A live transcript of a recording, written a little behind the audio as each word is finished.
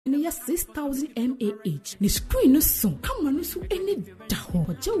ya 6000 mAh. Ni screen no so camera no so eni da ho.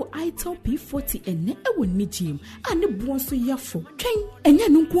 Oje wo Itel P40 ene ewo ni gym ane buon so yafo. Twen enye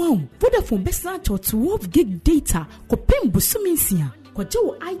no nko am. Vodafone besa cho 12 gig data ko pem busuminsia. Oje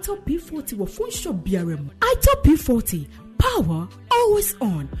wo Itel P40 wo phone shop biarem. Itel P40 power always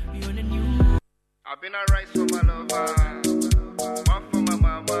on. I've been a rice for my lover, one for my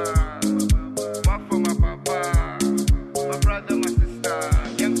mama, one for my papa, my brother, my sister,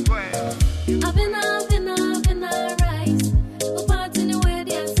 young boy. I've been a rice. Go party the way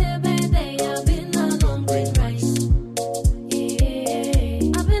they say birthday. I've been a long green rice.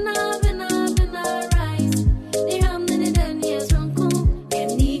 Yeah. I've been a rice. The ham in the den years from cool.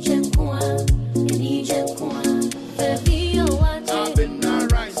 And Nhyira. Baby, you watch it. I've been a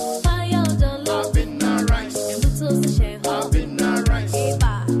rice. Fire the love. I've been a rice. And we toast the share. I've been a rice.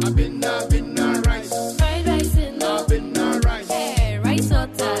 I've been a rice. Fried rice in I've been a rice. Hey, rice or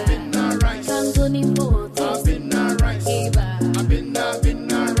I've been a rice. Tanzoni pot. I've been a rice. I've been a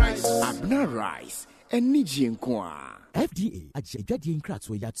rice. I've been a rice. And Nhyira. FDA ajadwadie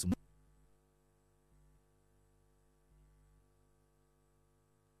nkratso yatum.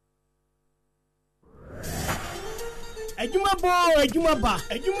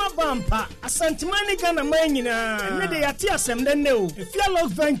 Ejuma ba mpa asantimani Ghana manyina enne de yate asem de ne o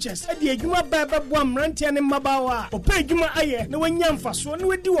Highlife Ventures e de ejuma ba bebo amrantia ne mabawa opa ejuma aye na wanya mfaso ne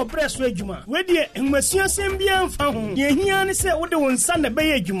wedi wo breso ejuma wedi enwasuo sem bia mfa ho ye hia ne se wode wonsa na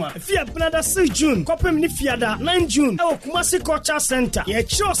be ejuma fia penada 6 June kopem ne fiada 9 June e Kumasi Culture Center ye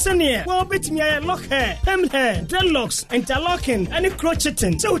chiro se ne wo betimi aye lock hair hem hair dreadlocks interlocking and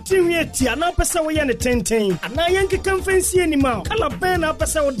crocheting so tinwi tia na pesa wo ye ne tenten ana yenkeka fancy animal kala ben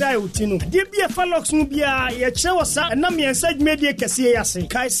apesa wo dai utino de bia falox mu bia ye chewo sa na me ensage media kese yase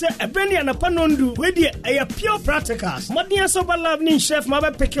kai se ebeni anapa nondu we de pure practicals modern sober love ni chef ma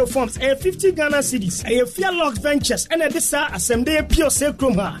be pick your forms 50 Ghana cedis Highlife Ventures and this assembly pure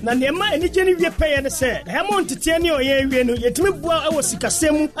sacrum ha na nema eni geni wie pay ne se na amount tiani o ye wie no yetimi bua awo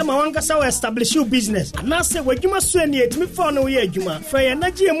sikasemu ama wankasa wo establish your business na se wadwuma so ani yetimi fa no ye adwuma fa ye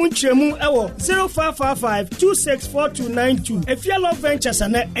na gie mu nkyeremu awo 0555 264292 Highlife Ventures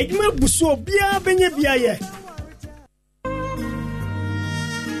and edwuma buso bia benye bia ye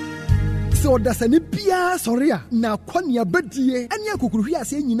so dasani bia soria na kwanya bedie anya kokuruhwi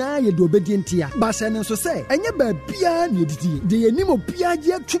ase nyina ye do obedientia ba se ne so se enye ba bia na edidi de yenimo bia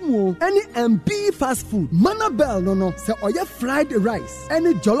je tumo any MB fast food manabel no se oye fried rice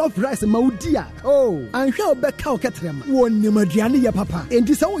any jollof rice maudia oh anhwe obeka oketrema wonim aduane ye papa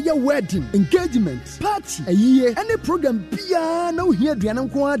enti se oye wedding engagement party ayiye any program bia na ohia aduane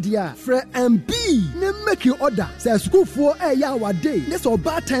nko ade a fra MB ne make your order se school for ya wade ne so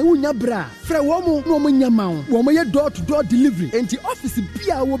bad time unya bra fra womo no nyama womo ye door to door delivery enti office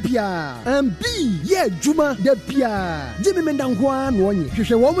bia wo bia MB ye juma de bia jimi mendankwa no onye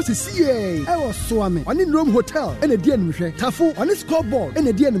hwehwe womo sesie e wo so ame oni room hotel ene die nim hwe tafo oni scoreboard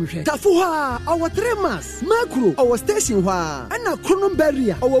ene die nim hwe tafo ha our 3 mass macro our station ha ana chronom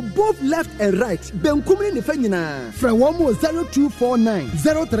barrier our both left and right benkum ni fa nyina fra womo 0249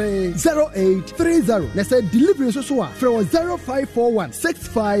 030830 na say delivery so a fra 0541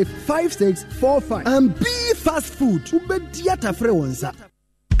 655645 and be fast food ubediata fre wonsa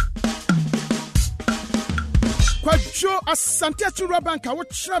Kwajo asante atura banka wo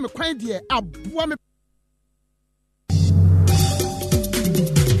kira me kwan de aboa me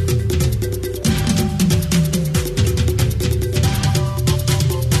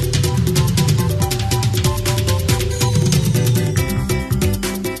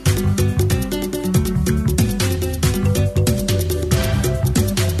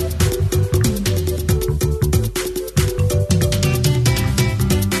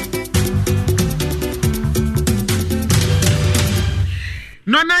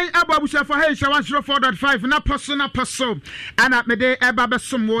Nonai ababusha for hey 104.5 na paso ana mede eba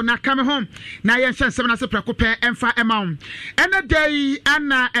besomo na kame home na yen hye 7 ase prekope emfa emaum ene day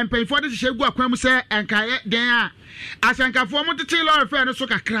ana empenfo de hye gu akwan mu se enkaye den a asankafo mo tete lorry fe no so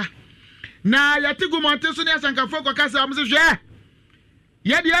kakra na yati gu monte so ne asankafo ko kasa mo se hwe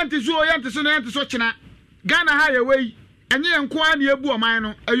ye de anti so chena Ghana ha ye wei enye enko an ye bu oman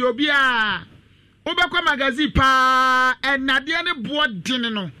no ayobi a Obekwa magazine pa enade ne boarding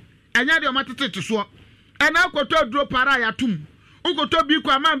no enya de o matete so ena akoto duro para yatum ukoto bi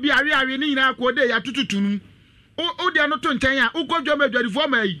kwa man bi awe ni nyina akode yatututunu o de no to nten a ukodwo madwarifo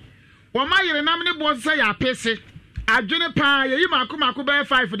mai wo mayire nam ne bo se ya pese adwene pa ye mako be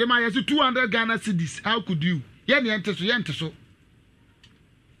 5 de ma ye 200 Ghana cedis. How could you ye ne ente so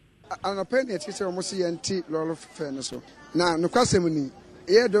anapeni etise o mo se yenti lolo fe no so na no kwasem ni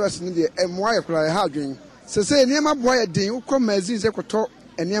ye drivers ni de emwa ye kura ha adwen se niema boy ye din ukọ magazine se koto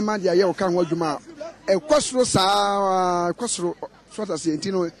niema de ye woka ho adwuma ekosoro saa ekosoro sort as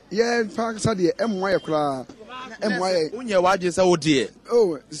entino ye panksa de emwa ye kura emwa ye unye waje se odie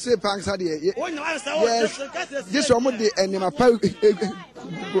oh se panksa de ye yes omo de niema pa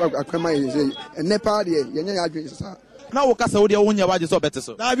akwama ye nepa de ye nya adwen saa na wo kasa odie unye waje se obete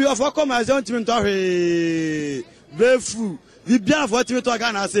so da bi ofo come as on timi to hwe brefu vi bien for timi to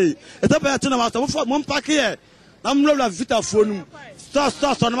ga na say etopa to na ma so mo pack here na mo la vita phone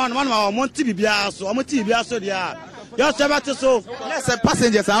so no man mo ti bibia so mo ti bibia so dia yo se bet so yes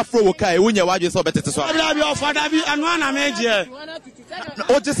passengers afro wo kai unye waje se obete so da bi ofo da bi anu na meje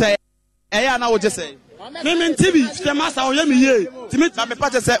o je say eya na o je say me tibi the master o ye me ye timi na me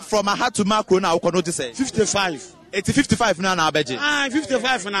patch say from a hat to macro na wo kono je say 55 it's 55 na abeje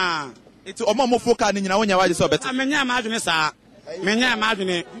 55 na it's omo foka ni nyina wonya waje so obete amenya ma adwene saa menya ma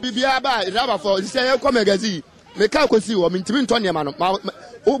adwene bibia ba raba for say ye come magazine me ka kosi wo mintimi nto ne ma no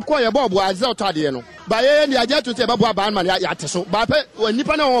ko ye bobo aze otade no ba ye ni aje to te babo aban ma ya teso ba pe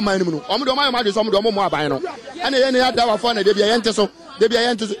nipa na wo man mu no omo do ma de so omo do mo aban no ana ye ne ya da wa for na de bia ye nteso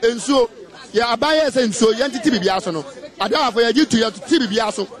ensuo ya aban ye se ensuo ye ntiti bibia so no ada wa for ye gitu ye titi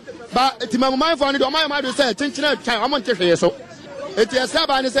bibia so ba timam man for ne do ma do say chinchina twan omo ntehwe so eti esa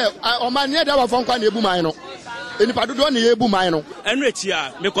ba ne say o man ne da wa for nkwa na ebu man no enipa dodo na ye ebu man no enu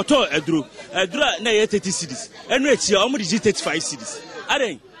etia me koto aduro na ye 30 cedis enu etia omo di 35 cedis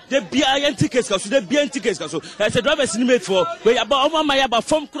aden the bia yen tickets ka so the bia tickets ka so I said drivers ni made for we about omo ma ba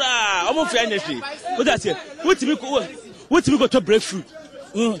form kra omo fi anything what that here what me go to breakthrough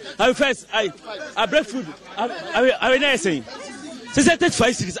I first I breakthrough I na say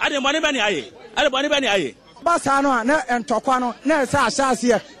 35 cedis aden money ba ni aye Basa no na entokwa no na esa asase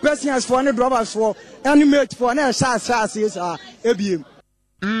e patients for ne drivers for animate for na esa asase sa ebiem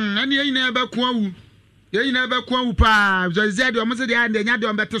ani yin na ba ko awu yin na ba ko awu pa zezede o mo se de ande nya de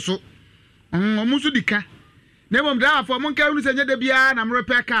o bete so o mo so dika na mom driver for mo nka unu se nya de bia na mo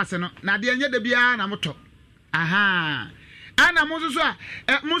repair cars no na de nya de bia na mo to aha ana mo so a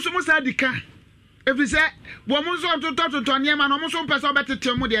mo so mo sa dika efi se bo mo so to niam na mo so pese o bete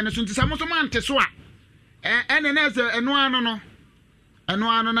te mo de ne so ntisa mo so man te so a ene na se eno ano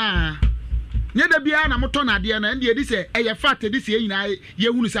na nye da bia na moto na de na ndie di se eye fat di se nyina ye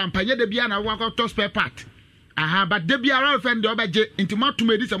hunu sampa nye da bia na wakọ spare part aha but da bia ra fe ndi obaje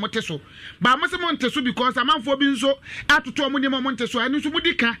intimatum edi se mote so ba mo se mo nte so because amanfo bi nso atoto mo nyema mo nte so anu so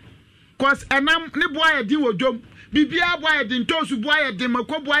mudika cause enam ne boa ye din wodwom bibia boa ye din tosu boa ye din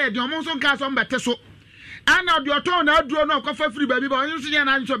mako boa ye din mo nso nka so mbete so ana odi oto na aduro na okofa free baby ba onyo so nya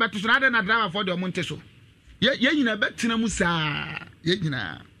na nso bete so na de na driver for de mo nte so ye nyina betina mu saa ye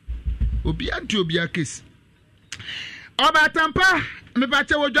nyina obi anti obi akesi oba tampa me ba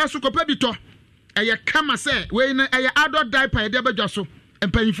che wodwa so kopa bi to eye kama se we na eye adult diaper de badwa so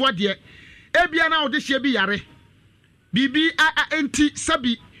empanyifo de ebia na ode hye bi yare bibi enti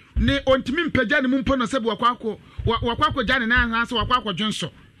sabi ne ontimi mpagya ne mu mpo no sabi wakwakwo gya ne na anase wakwakwo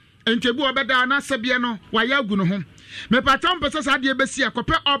dwonso entebu obeda na sabia no waya agu no ho me patam pese sa de besi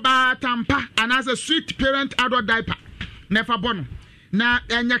akope oba tampa anase sweet parent adult diaper nefa bono na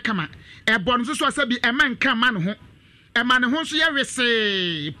enya kama ebono so sabi eman kama no ho ema ne ho so ye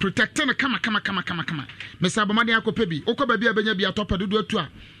wese protecting kama me sabomade akope bi okoba bi abenya bi atopa dodo atu a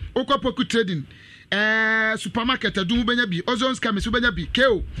okopoku trading supermarket adu benya bi ozons kamis benya bi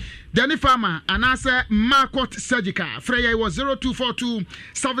keo Danny Farmer anase Marcot Surgical Freya was 0242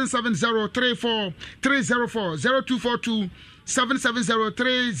 77034 304 0242 770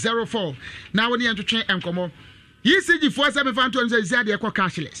 304 now when you train enkomo ECG 4752 say zade ekọ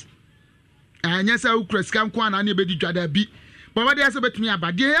cashless anya sa ukreska nko ana na ebedi dwada bi baba de ase betumi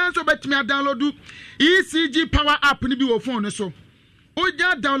abade enso betumi download ECG power app ni bi wo phone so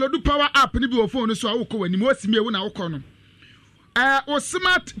oja download power app ni bi wo phone so a wo ko wani mo asimi ewu na wo ko no o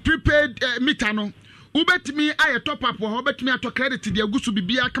smart prepaid meter no ubetumi aye top up ho betumi ato credit de agusu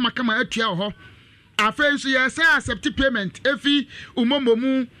bibia kama atua ho afen so ye say accept payment efi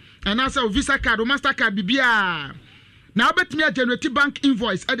umomomu anasa visa card o master card bibia na ubetumi generate bank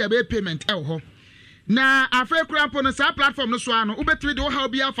invoice e de payment ho na afen krampo no sa platform no so ano ubetumi de wo ha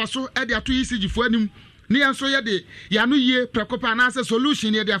bia fa so e de ato ECG fo anim ni enso ye de ya no ye prekopa anasa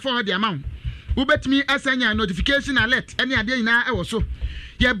solution ye de for de amount ubetumi asanya notification alert any ade nyina e wo so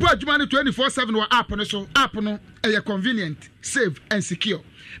ye bo adwuma no 24/7 wo app no so app no e convenient safe and secure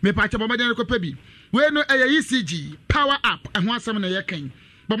me pa cha bomade ko pabi we no e ECG power app ehho asem na ye kan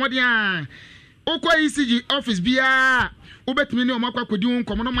bomade a ukwa ECG office bia ubetumi ne o makwa kodi won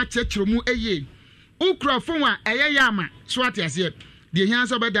komo no ma chechiro mu eye ukra phone a eye yama so ate ase The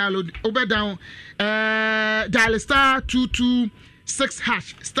hands over download over down dial star 226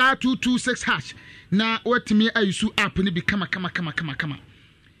 hash star 226 hash. Na what me ayisu app ni be kama.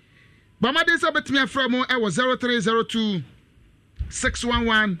 Bama dey say betimi afra mo e was 0302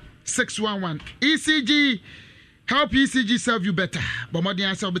 611 611. ECG help ECG serve you better. Bama dey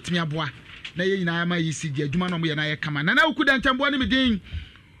answer betimi aboa. Na ye nyina ma ECG adwuma no mo ye na ye kama. Na ukuda ntambo ni me din.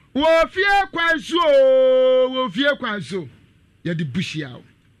 Ofie Kwanso. Ya di bushia.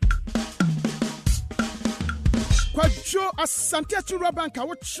 Kwadwo asante achura banka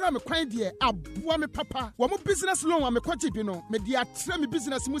wo kyerɛ me kwan de aboa me papa wo mo business loan wa me kwaje bi no me de atra me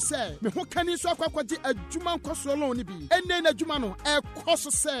business mu sɛ me ho kani so akwaje adwuma nkoso loan ni bi enne na adwuma no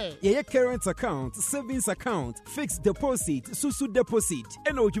ekoso sɛ ye current account, savings account, fixed deposit, susu deposit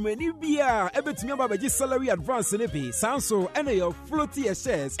eno adwumani bia ebetumi ababaji salary advance ne bi sanso eno your floaty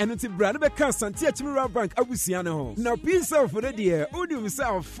shares eno ti bra ne be kan asante achura bank abusua ne ho na peace of the dear udi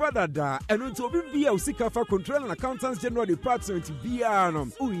himself father da eno to obi bia usika fa control na Accountants General Department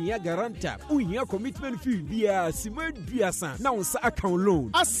biano unya garanta unya commitment fee bia simed biasa na unsa account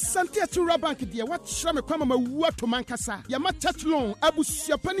loan asante achura bank de wa kyerɛ me kwama mawu to mankasa ya ma church loan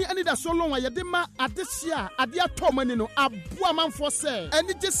abusuapani ani da so loan ya de ma adehia ade atomani no aboa manfo sɛ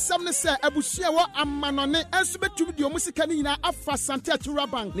ani je sam ne sɛ abusua wɔ amanone enso betumi de omusika ni nyina afa asante achura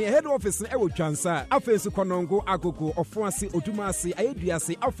bank ne head office na ewo twansa afensu konongo agogo ofoase odumase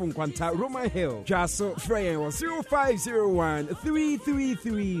ayeduase afonkwanta Roman Hill jaso freyen was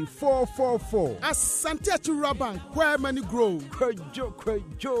 0501-333-444. Asante Achura Bank, where money grow. Kwajo.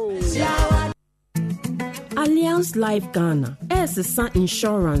 Alliance Life Ghana, SSA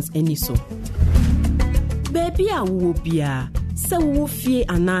Insurance Eniso. Baby a wobia, se wo fie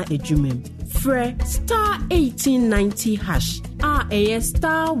ana ejumem. Fre star 1890 hash, RAS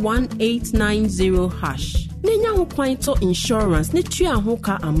star 1890 hash. Nenya ho kwanto insurance ne tua ho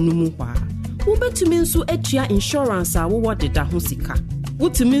ka amnumu hwa. Wobetumi nso atua insurance a wo deda ho sika.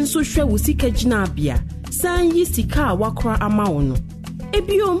 Wotumi nso hwe wo sika gina bia. San yi sika a wakora ama wo no.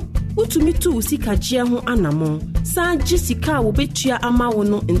 Ebiom, wotumi tu wo sika gye ho anamon. San gye sika a wo betua ama wo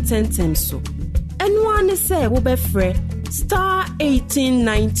no intentem so. Eno ane se wo befre star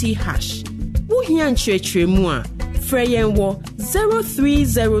 1890 hash. Wo hia nkyerɛkyerɛ mu a frɛ yɛn wɔ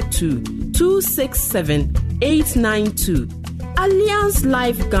 0302 267 892. Alliance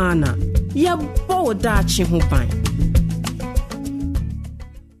Life Ghana. Ya bo dachi ho ban.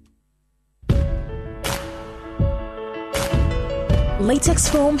 Latex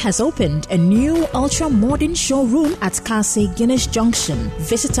Foam has opened a new ultra-modern showroom at Kase Guinness Junction.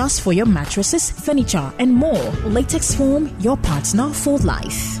 Visit us for your mattresses, furniture, and more. Latex Foam, your partner for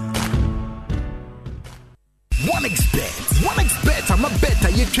life. One expert, I'm a better,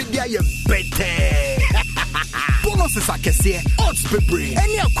 you trigger you better. Bonuses are kese, odds pebre.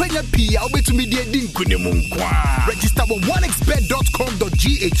 Any akwenya P, I'll be to me dear Dinkunimunkwa. Register on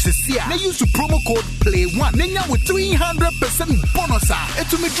onexbet.com.gh. Now use the promo code PLAY1. Nenya with 300% bonus. It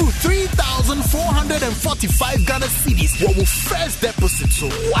to me drew 3,445 Ghana cedis. What will first deposit? So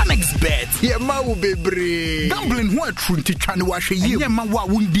OneXBet. Yeah, ma will be brave. Gambling what true to try to wash a year. Yeah, ma wa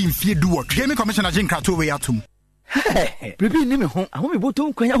wundi in fear do what. Gaming Commissioner Jinka to way atum. Prebi ni me ho ahome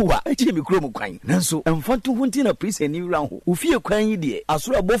boto kwanya ho a echi me kuro mu kwan nanso emfanto ho ntina priest ani wura ho ofie kwan yi de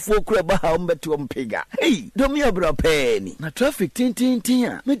asoro abofo kura ba ha mbeto mpega hey dom ya bra pani na traffic tintin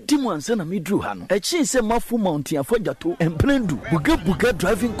a me di mu ansa na me dru ha no echi se mafo mountain afogyato emplendu buga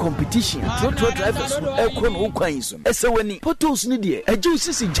driving competition trotro drivers ekro no kwan so esewani potos ni de eju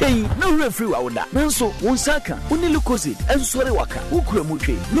sisi gyen na wura free wa woda nanso won saka oni lukozid ensore waka ukura mu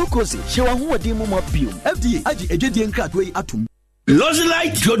twe lukozid hyewa ho wadi mu mabiom FDA agi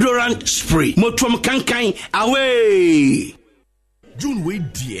Lozilite deodorant spray. Motrom kankan away. June we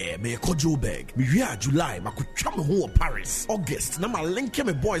dear me kojo beg. Me year July makutwa me ho Paris. August na ma link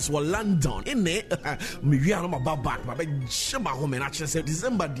me boys were London. In me year na ma back ma be shema home na chese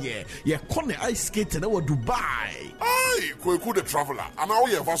December dear. Ye kone ice skate na wa Dubai. Ay, kweku the traveler. Ana o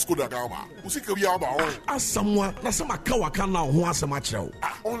ye Vasco da Gama. Usika bi aba o. Asamwa na se maka waka na ho asema kyerɛw.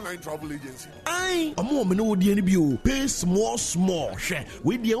 Online travel agency. Ay, omo me no wo die ni bi o. Pay small hwe.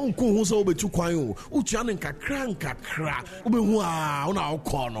 We die unko ho so obetu kwan o. Utua ne nkakra. Obehu a una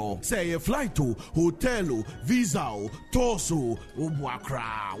okono say a flight to hotel visa torso obuakra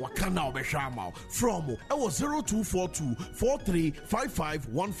wakana obeshama from 0242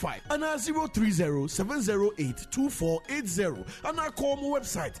 435515 and 030-708-2480 and our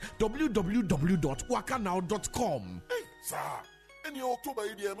website www.wakanow.com. Hey sir, any October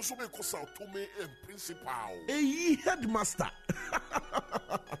idea no so me ko Sao Tome and Principal. Hey headmaster.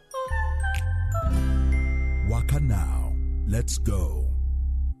 Wakanow. Let's go.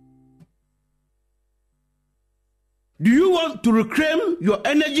 Do you want to reclaim your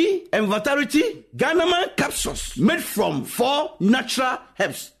energy and vitality? Ghanaman capsules made from 4 natural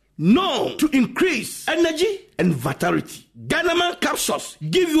herbs known to increase energy and vitality. Ghanaman capsules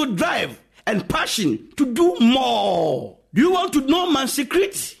give you drive and passion to do more. Do you want to know my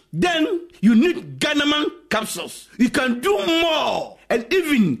secret? Then you need Ghanaman capsules. You can do more and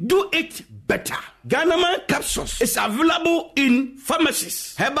even do it better. Ghanaman capsules is available in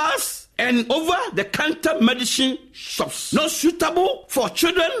pharmacies, herbals, and over-the-counter medicine shops. Not suitable for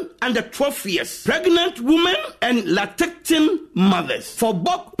children under 12 years, pregnant women, and lactating mothers. For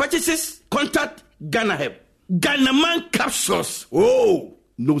bulk purchases, contact Ghana Help. Ghanaman capsules. Oh,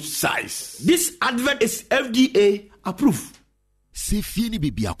 no size. This advert is FDA approved. Se fie ni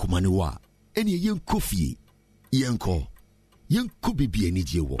bibi akoma ne wa ene yenko fie yenko bibi ani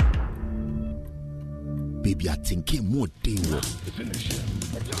je wo baby atinke mo den wo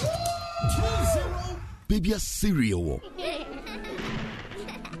baby a cereal wo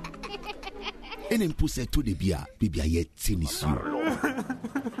ene mpo se to de bia baby a ye tennis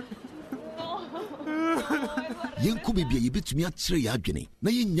yenko baby a yebetumi a kire ya adwene na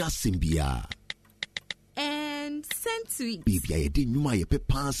yenya sembia and sweet. Baby, I didn't know my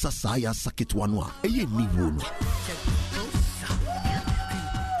pepa sasaya sakit wanwa. Eye ni wono.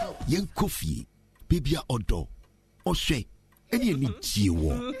 Yen coffee, baby odo. Oshe, eye ni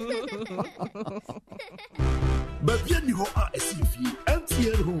jiwo. Baby ni ho a SUV,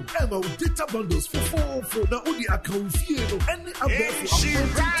 MTN home, Emma data bundles for na odi account fee no any update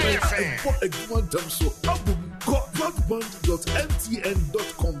for a one time so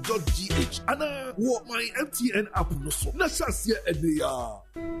broadband.mtn.com.gh and what my MTN app no so na sasia eneya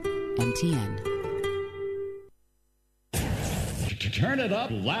MTN. Turn it up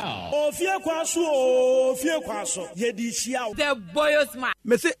loud. Ofie Kwanso. Yedi Shia. The boyos man.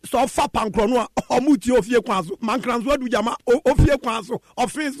 Me say so fa pankro no omuti Ofie Kwanso. Mankranzo adu jama Ofie Kwanso.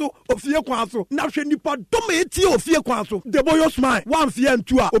 Ofenso Ofie Kwanso. Na hwe nipa dom eti Ofie Kwanso. The boyos man. Wan fie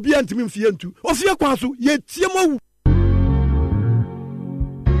ntu a obi antimi fie ntu. Ofie Kwanso ye tie mo.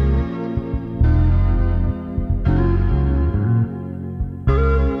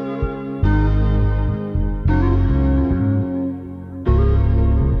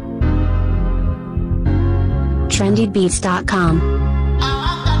 trendybeats.com.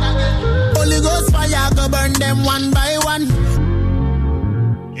 Holy Ghost fire go burn them one by one.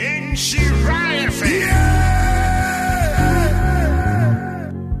 Nhyira.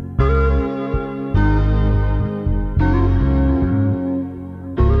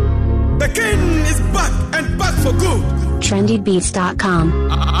 The king is back and back for good. trendybeats.com.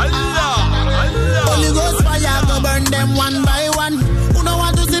 Holy Ghost fire go burn them one by one. Who no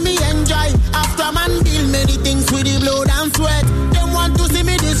want to see me enjoy? After man build many things with the blood and sweat. Them want to see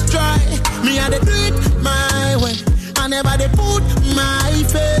me destroy. Me and they do it my way. I never they put my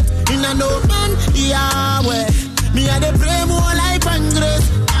faith in a no man Yahweh. Me and they pray more life and grace.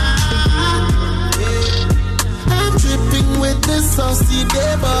 I'm tripping with this saucy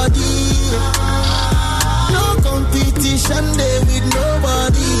day body. No competition there with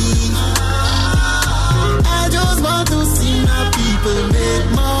nobody. I just want to see my people make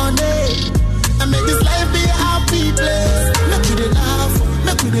money and make this life be a happy place. Make we dey laugh,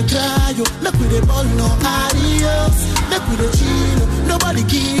 make we dey cry, make we dey ball no adios. Make we dey chill, nobody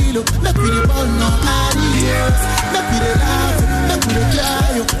kill. Make we dey ball no adios. Make we dey laugh, make we dey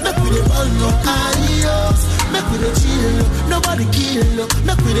cry, make we dey ball no adios. Make we dey chill, nobody kill.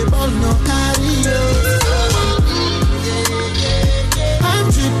 Make we dey ball no adios. I'm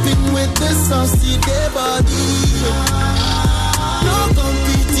dripping with this saucy day body. No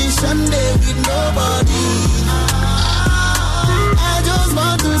competition there with nobody. I just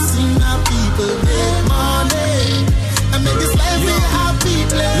want to see my people make money and make this life a happy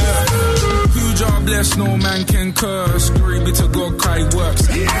place. Who job bless, no man can curse. Glory be to God, Kai works.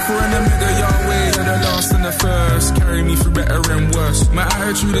 For an nigga, Yahweh, you're the last and the first. Carry me through better and worse. My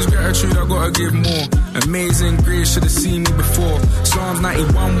attitude is gratitude, I gotta give more. Amazing grace, should've seen me before. Psalms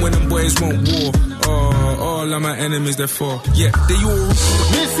 91 when them boys want war. All of my enemies, they're for. Yeah, they all.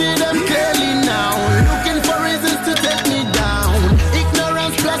 We see them clearly now, looking for reasons to take me down.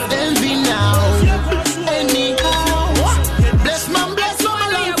 Ignorance plus envy now. Anyhow, bless my long time.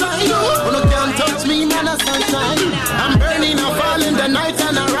 You can't touch me, man, a sunshine. I'm burning, I fall in the night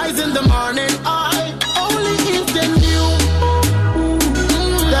and I rise in the morning. I only if they knew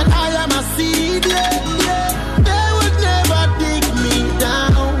that I am a seed. They would never dig me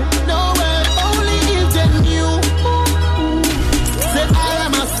down. No way, only if they knew that I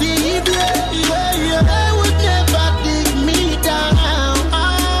am a seed.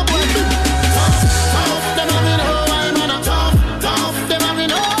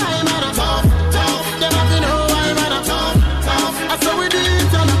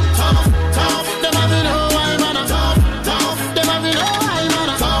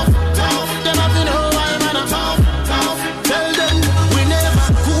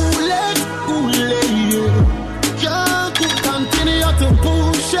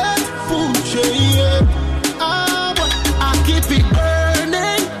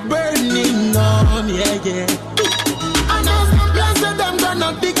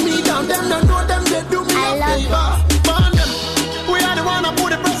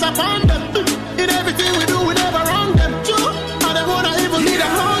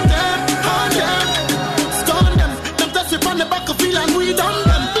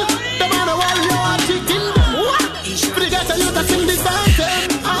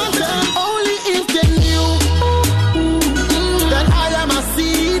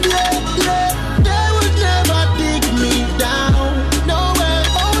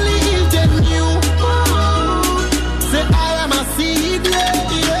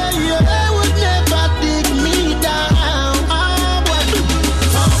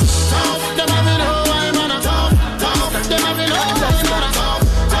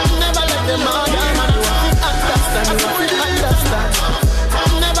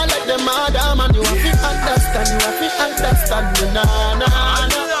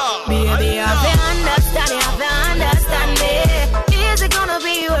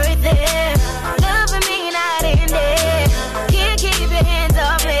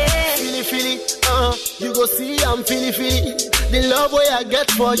 I'm feeling. The love way I get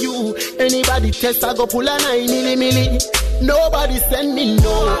for you. Anybody test, I go pull a 9 milli. Nobody send me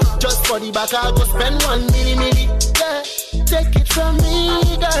no. Just for the back, I go spend 1 milli. Yeah. Take it from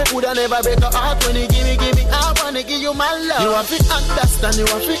me, girl. Woulda never break a heart when you give me. I wanna give you my love. You have to understand.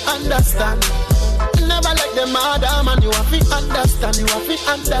 Never like them other man. You have to understand. Me,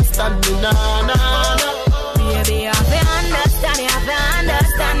 nah. Baby, you have to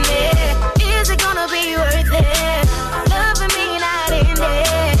understand me. Is it gonna be worth it? Loving me night and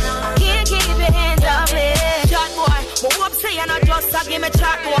day. Can't keep your hands off me. Chat boy, but what say you not just give me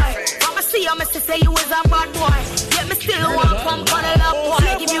chat boy. Mama see you, Mr. say you was a bad boy. Yet me still want come cuddle up boy.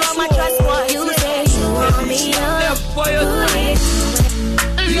 Give you all my trust boy. You say you want me up.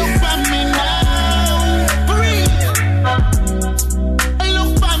 Look for me now. Breathe.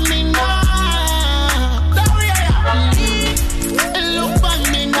 Look for me now. Look for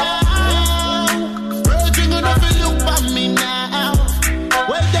me now. Virgin gonna look for me now.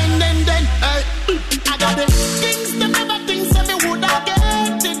 Well then, I got the things that never think that me woulda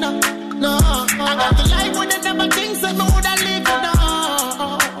get it now. No, I got the life with the never things that me woulda live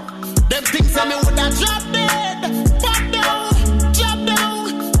now. Them things that me woulda drop dead, drop down.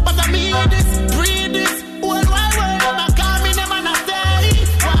 But I mean this, breathe this, world wide world. Them a call me, them a not say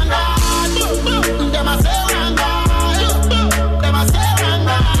one God. Them a say one God. Them a say one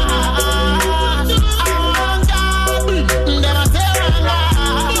God. One God. Them a say one God.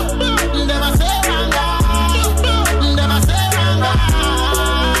 Them a say one God. Them a say one God.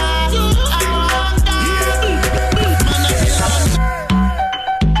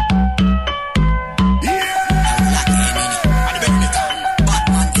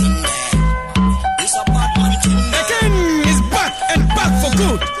 Again, is back and back for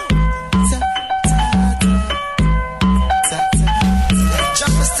good.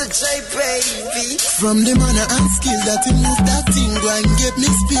 From the manner and skill that he move that thing, go and get me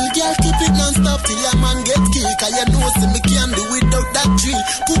spill. Girl, keep it non-stop till your man get killed. Cause you know say me can't do without that drill.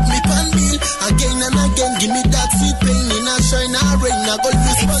 Put me pan bill again and again. Give me that sweet pain in a shine a rain. I go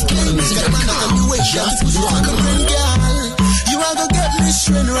use for clean. Cause man I can be wait. Just push on the rain, girl. You are gonna get me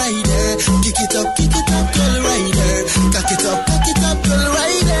straight right there. Kick it up, girl, right there. Cock it up, girl,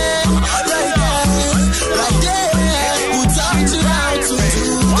 right there. Right there. Put on to how to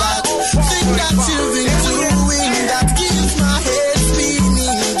do that. Think that you've been doing that gives my head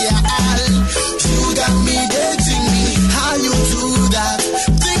spinning, girl. You got me dating me. How you do that?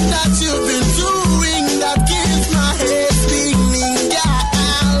 Think that you've been doing that gives my head spinning,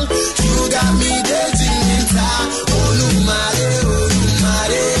 girl. You got me dating me. Oh, no matter.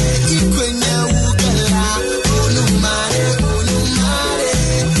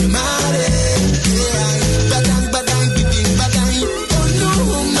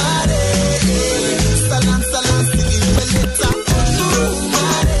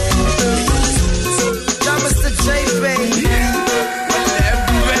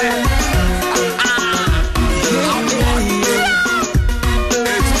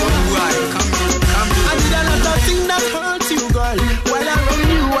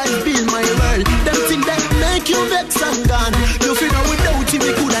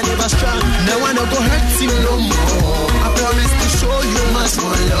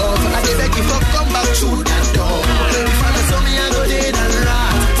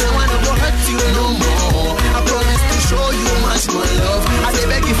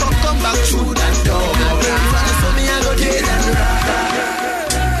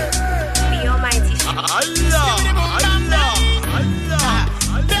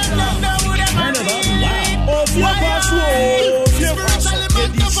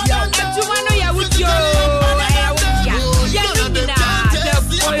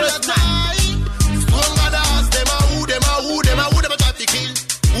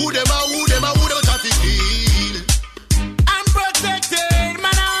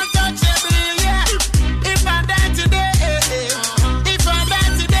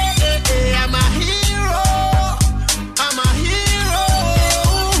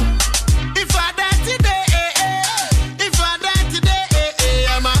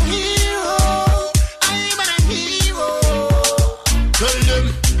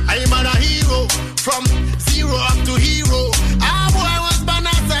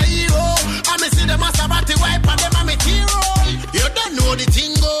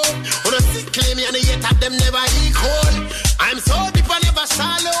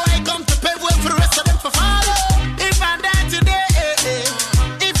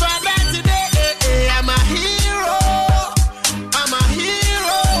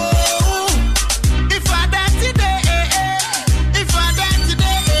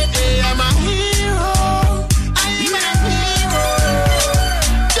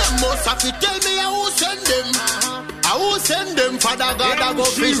 If you tell me I will send them, I will send them. Father God, I go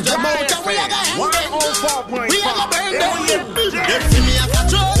fish them out and we are gonna hang them. We are gonna burn them. They see me as a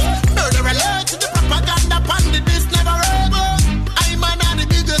joke. Murder alert to the propaganda pandit. This never ever. I'm man of the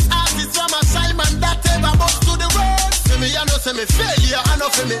biggest artist from a Simon that ever bust to the road. See me, I know, see me failure, I know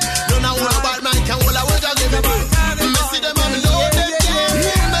for me. Don't know what about man can hold a word and give me. Me see them and me know them.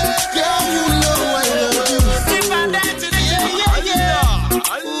 Girl, you know I love you. If I die today, yeah.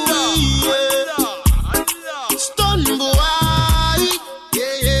 Stun boy,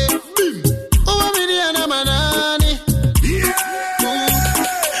 yeah. Oh, me the anamanani.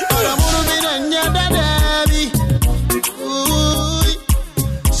 All I wanna be done, yeah, daddy.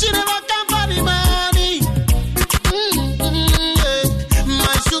 She never come for the money. Yeah.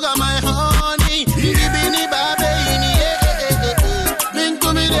 My sugar, my honey. Bibini baby, yeah. Minko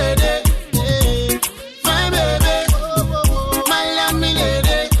me dede, my baby. My love me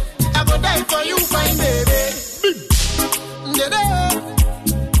lady. I go die for you, fine baby. Dede,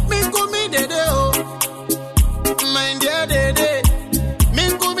 minko me dede, oh. My dear dede,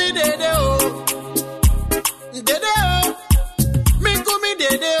 minko me dede, oh. Dede, oh. Minko me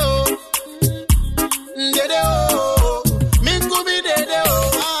dede, oh. Dede, oh. Minko me dede, oh.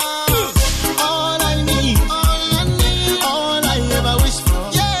 All I need, all I ever wish for,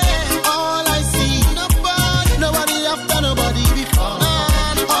 yeah. All I see, nobody after nobody before.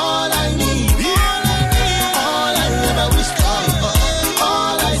 All I need, all I ever wish for,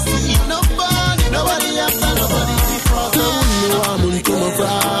 all I see, nobody after nobody before. So no I'm into my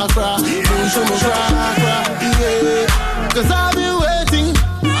cra, yeah. 'Cause I've been waiting,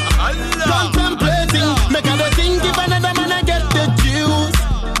 contemplating, make other think if another man I get the juice,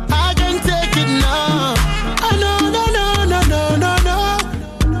 I can take it now. No,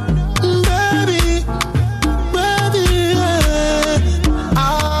 baby, yeah.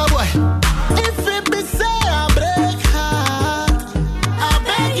 Ah, boy, if it be say I break heart, I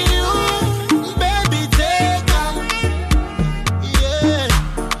beg you, baby, take out, yeah.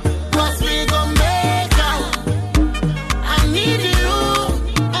 'Cause we gon' make out. I need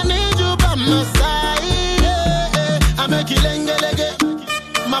you by my side, yeah. I make you lengelege,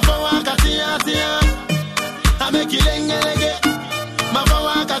 my phone katia tia. I make you lengelege, my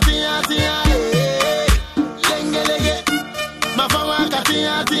phone katia tia, lengelege, my phone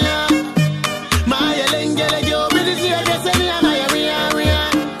katia tia. My lengelege, obedisi ageseni ria.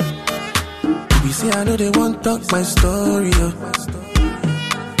 You see, I know they won't talk my story, oh.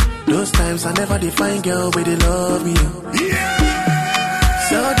 Those times I never define girl, but they love me, oh.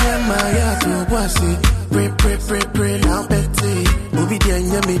 So them my heart to bossy. Pray, now petty. Obi dia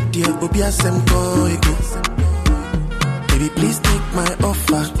nyame dia, obi asem go ego. Baby, please take my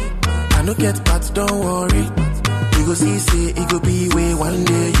offer. I no get part, don't worry. You go see, say, it go be way one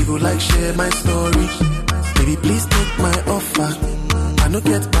day. You go like share my story. Baby, please take my offer. I no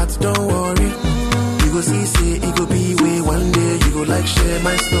get part, don't worry. You go see, say, it go be way one day. You go like share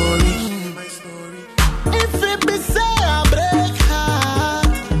my story. If it be say I break heart,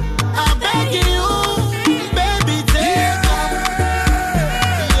 I beg you, baby, take out,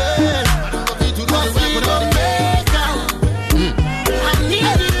 yeah. 'Cause we gon' make out. I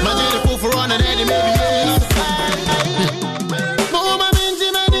need you. My dear, the fool for running any maybe. Mama minji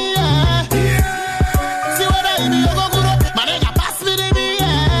media. See what I do, go good. My nigga pass me the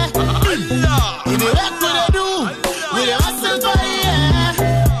beer. If you work what I do, we the hustle for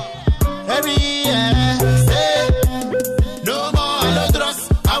yeah. Every year, say no more alodros.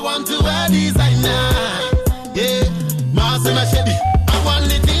 I want to wear designer, yeah. Master my shady, I want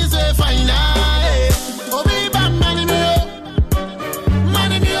the things we find out. Oh baby, money me,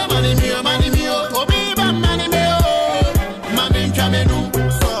 money me, oh baby, money me, mami chamenu,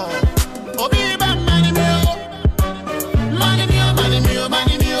 so. Oh baby, money me, money me,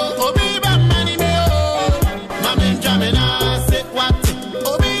 oh baby, money me, mami chamena, say what?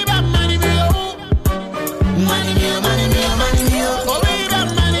 Oh baby, money me, money me, oh baby,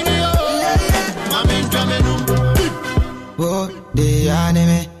 money me, mami chamenu. Oh, the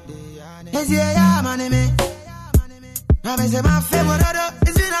anime. Yes, yeah, money me. I say my favorite.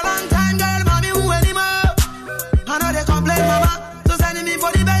 It's been a long time, girl, mommy, who anymore? I know they complain, mama. So sending me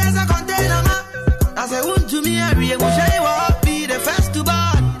for the best a container, ma. I say, won't to me, I really wish I would be the first to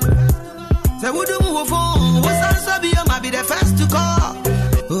buy. Say, would you move phone? What's also be, I might be the first to call.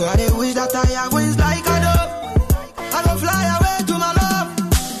 Oh, I dey wish that I have wings like I do. I don't fly away to my love.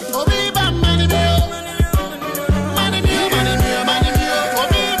 Oh, baby, money me, money me, oh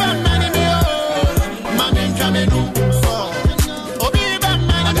baby, money me, mami chamenu, so. Oh baby,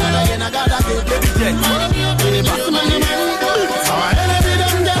 money me, I gotta get money me, money me. So I let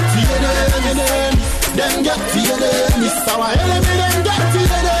them get enemies. Our enemy, them dirty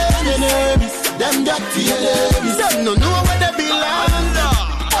enemies. Them dirty enemies. Them no know where they belong.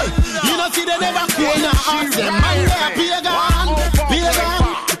 You know, see, they never clean a house. Them man, they are pagan.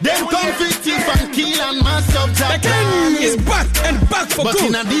 Them come fictive and kill and mass up. The king is back and back for but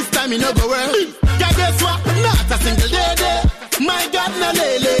good. But in this time, you know, go well. Guess what? Not a single day. My God, no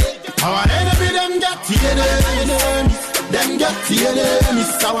lele. Our enemy, them dirty enemies. Them dirty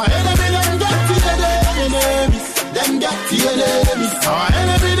enemies. Our enemy, them dirty enemies. Them dirty enemies. Our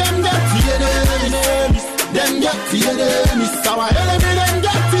enemy, them dirty enemies. Them dirty enemies. Our enemy, them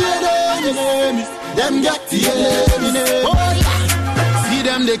dirty enemies. Them dirty enemies. Oh, yeah. See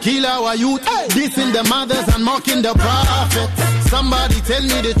them, they kill our youth. Dissing the mothers and mocking the prophets. Somebody tell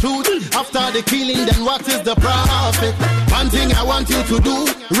me the truth. After the killing, then what is the profit? One thing I want you to do,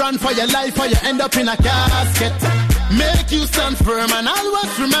 run for your life or you end up in a casket. Make you stand firm and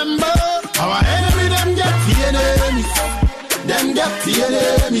always remember, our enemy, them dirty enemies. Them dirty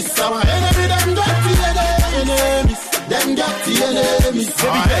enemies. Our enemy, them dirty enemies. Them dirty enemies.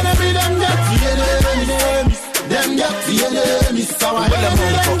 Our enemy, them dirty enemies. Them dirty enemies. Our enemy,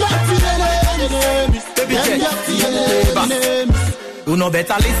 them dirty enemies. Them dirty enemies. You know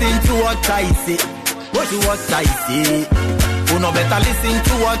better listen to what I say. What I say. You know better listen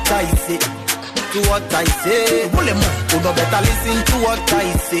to what I say. To what I say. You know better listen to what I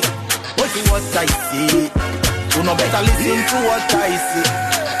say. What I say. You know better listen to what I say.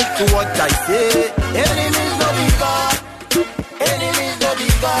 To what I say. Enemies no be God. Enemies no be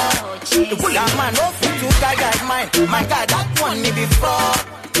God. The bullet man no fit to guide mine. My God, that one may be fraud.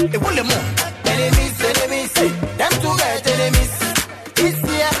 The bullet man. Enemies, them to get enemies. This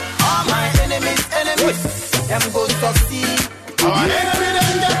year, all my enemies, them go succeed. Our enemy,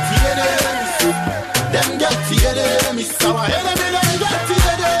 them dirty enemies. Them dirty enemies. Our enemy, them dirty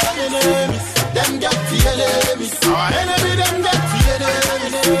enemies. Them dirty enemies. Our enemy, them dirty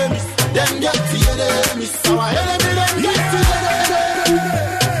enemies. Them dirty enemies. Our enemy, them dirty enemies.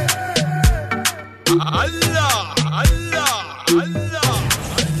 Allah.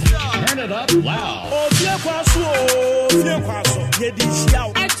 Turn it up loud. Ofie Kwanso.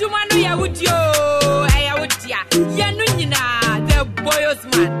 Ejumanu Yahudio, Ayahudia, Yanunina, the boyos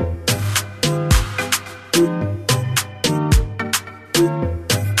man.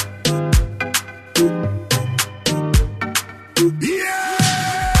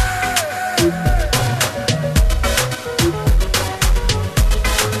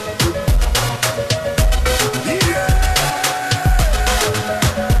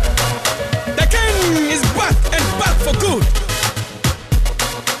 The king is back and back for good.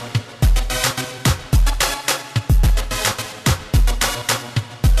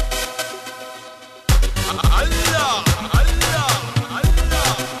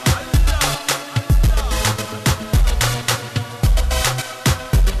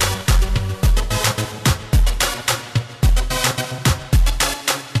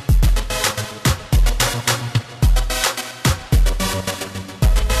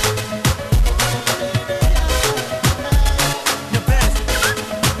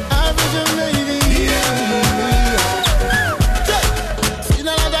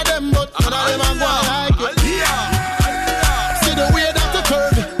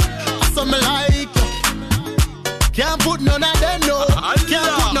 Can't put none of them, no. Can't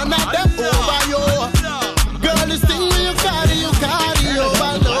put none of them over you. Girl, this thing when you carry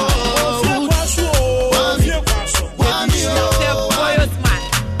over, no. Wami,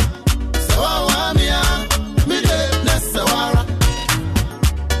 so wami, me de nesawara.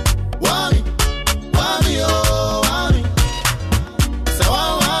 Wami, so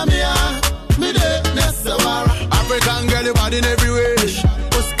wami, me de nesawara. African girl, you bad in every way.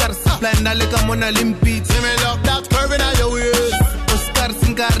 Oscar Splenda, like I'm on Olympics. See me love that curve in your waist. Oscar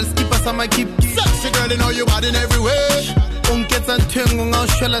Singaris, keep us on my keep. Sexy girl, you know you bad in every way. Unkets and Tungung, I'll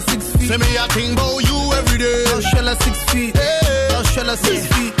shell 6 feet. See me a think about you every day. I'll shell 6 feet. I'll shell 6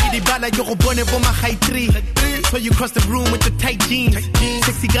 feet. The bala, you're born for my high tree. So you cross the room with the tight jeans.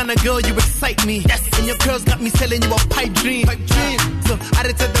 Sexy Ghana girl, you excite me. Yes. And your girls got me selling you a pipe dream. So I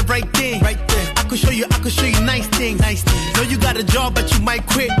did the right thing. Right there. I could show you nice things. Know you got a job, but you might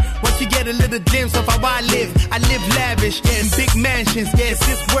quit. Once you get a little glimpse of how I live lavish, in big mansions. Yes,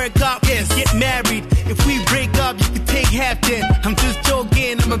 just work up, yes, get married. If we break up, you can take half then. I'm just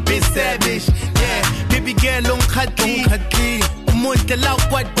joking, I'm a bit savage. Yeah, baby girl, long khati. Umuntu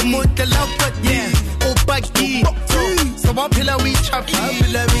lawkwat, yeah. Opaki. So what pillar we chaffy?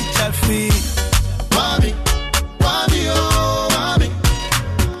 Wami, oh, wami.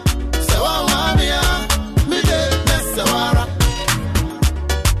 So wami, me de nesawara.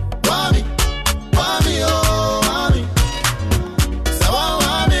 Wami, oh, wami.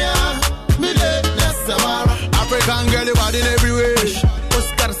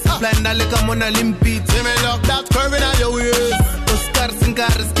 Mona leka mona limpit. Say me love that curve in your waist. Oscar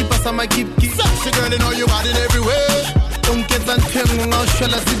Singaris keep us on my keep. Sexy girl, you know you bad in every way. Don't get that thing on shell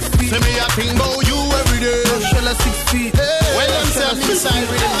 6 feet. Say me a think about you every day. Shell 6 feet. Well, them say I'm inside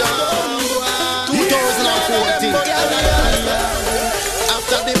with them down. 2014.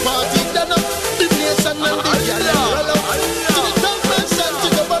 After the party, done up the nation and the girl. To the top man, shot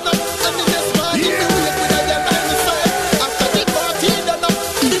to the bottom. And the next man, you wait with a girl by the side. After the party, done up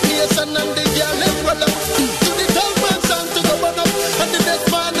the nation and the girl. Roll up to the top man, shot to the bottom. And the next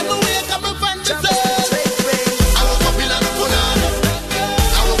man, you wait come and find the side. I woke up in a punani.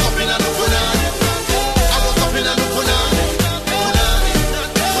 I woke up in a punani. I woke up in a punani.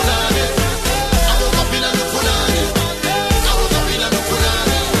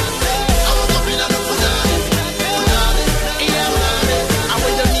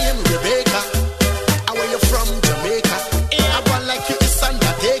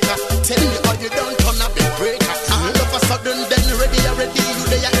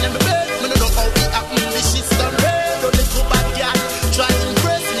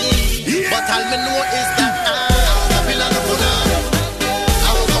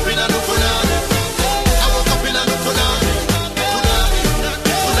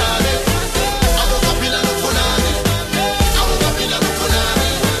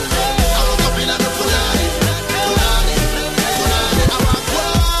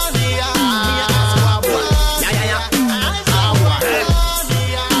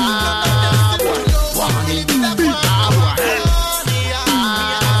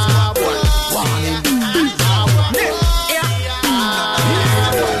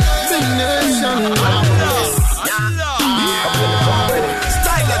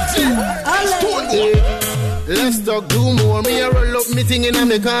 In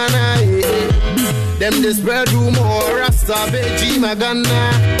the corner, them this spread rumor, Rasta, Beji, Magana.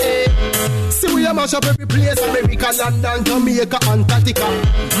 See we a mash up every place, America, London, Jamaica, Antarctica.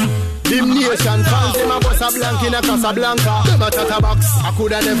 Them nation fans, them a bust a blank in a Casablanca. Them a chatterbox, I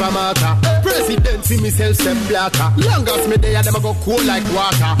coulda never matter. President see myself step blacker. Long as me there, them a go cool like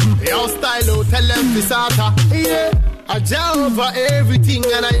water. Your style, tell them to sata. Yeah. I jam over everything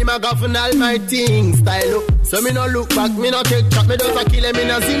and I'm a govern all my things. Style up, so me no look back, me no take chat, me just a kill him in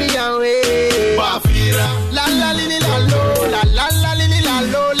a zillion way. Bafira, la la li la lo, la la la li la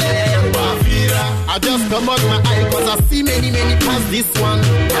lo le. Bafira, I just come out my eye 'cause I see many past this one.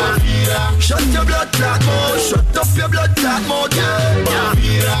 Bafira, shut your blood clot mouth, shut up your blood clot mouth, yeah.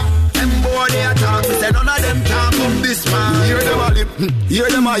 Bafira. Them boy they attack, me say none of them can come this man. Hear them a lip, hear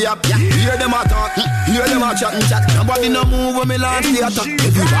them a yap, hear them a talk, hear them a chat and chat. Nobody no move when me launch the attack.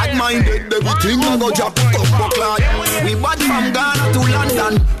 Every bad minded, everything a go drop. We bad from Ghana to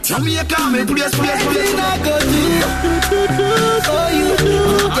London, Jamaica, me place. I go do for you,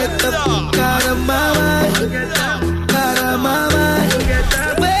 get the fuck out of my mind,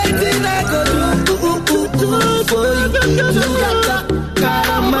 waiting I go do for you, to get the out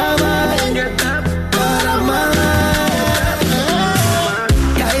of my mind.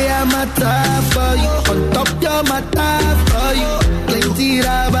 For you, on top your matter for you, plenty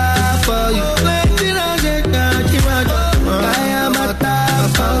raba for you, plenty raba I am a tap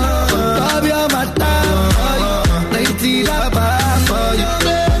for you, on top your matter for you, plenty raba for you.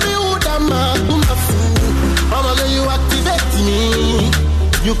 Baby, what am I fool? Mama, you activate me,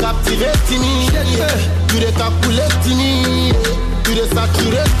 you captivate me, you recalculate me, you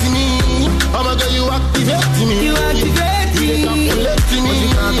saturate me. Mama, you activate me, you activate me, you recalculate me.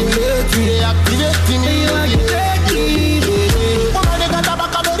 You activate me. Woman, they got a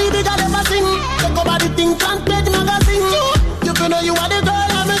back a very big and never sing. Take over the thing, can't play the magazine. You know you are the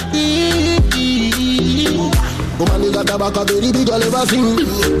girl I'm a woman, they got a back a very big and never sing.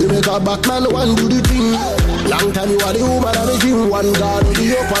 You make a Batman one do the thing. Long time you are the woman I'm a dream. One guard with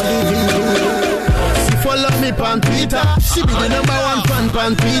the up and the thing. Follow me on Twitter. She be the number one fan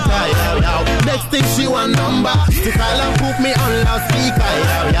on Twitter. Yow. Next thing she want number. To call and put me on loudspeaker.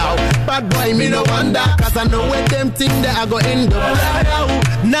 Yow. Bad boy me no wonder, 'cause I know where them things that I go end up.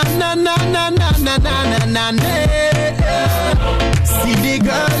 Na. See the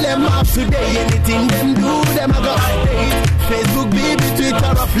girl them up today. Anything them do, them I go update. Facebook, baby,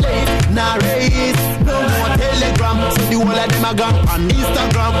 Twitter, of late. Nah race, no more Telegram. So the whole of them are gone on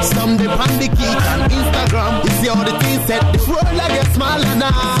Instagram. Some they pan the key on Instagram. You see all the things said, the world I get smaller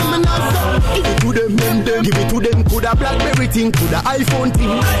now. Give it to them, give it to them. Coulda BlackBerry thing, coulda iPhone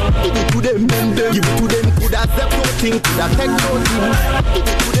thing. Give it to them, give it to them. Coulda Zeppo thing, coulda Techno thing. Give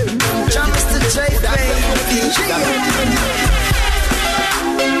it to them, Chance to J,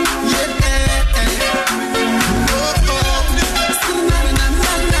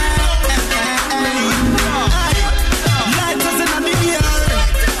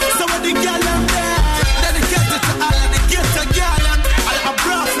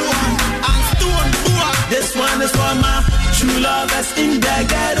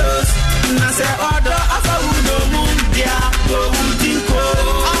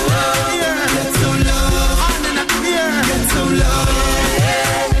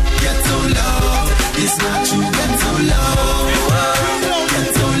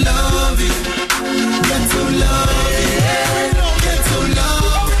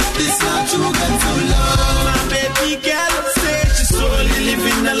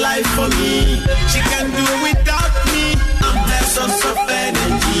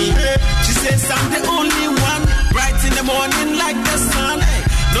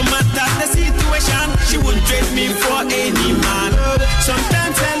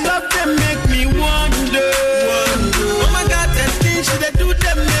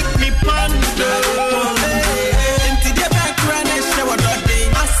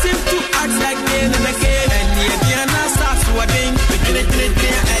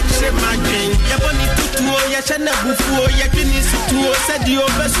 Yashana Bufu, Yakini Sutu, said your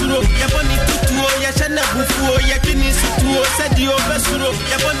Besuro, Yaponi Tutu, Yashana Bufu, Yakini Sutu, said your Besuro,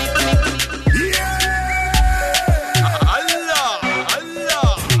 Yaponi.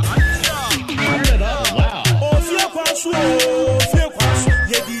 Ofie Kwanso,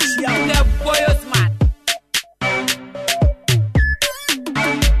 Yedishia, the boy's man.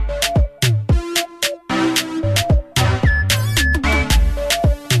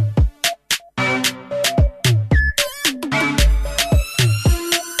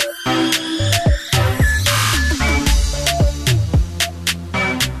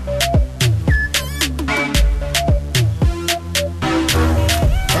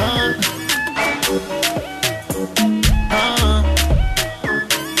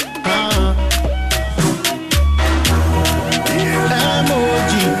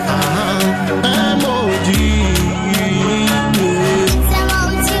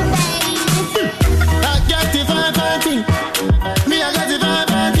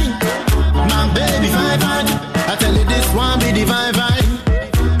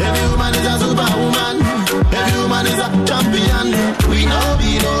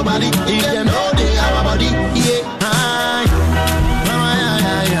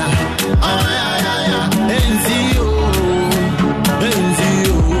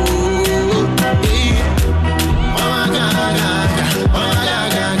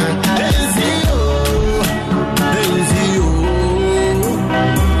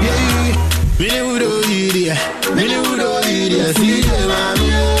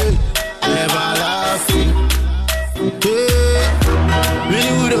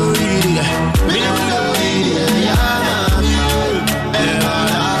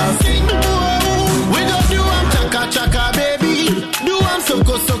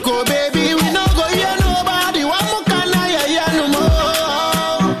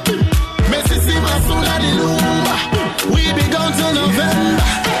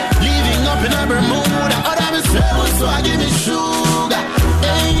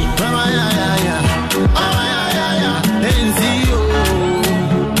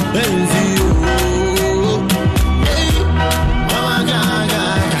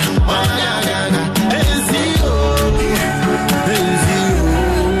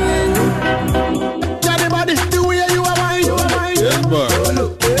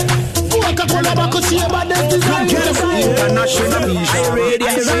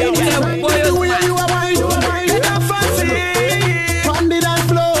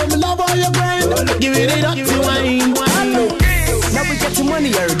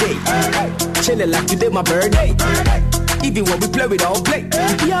 Like today my birthday. Even when we play with all play.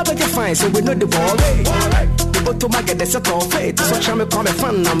 Yeah, but you're fine, so we know the ball. The bottom I get the set on fate. So try me call me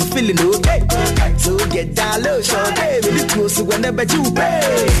fun, I'm feeling okay. So get down low, so baby, the close whenever you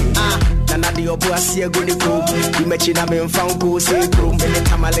pay. Nana the obo asia go ni go. You mention I'm in found go say groom. Any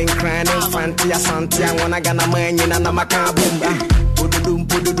time I link crying infantia santia. Wanna gana man in and I'm a kaboom. Pududum,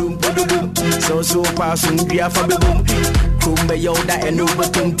 pududum, pududum. So pass and be a fabi boom. Kumbe yoda enu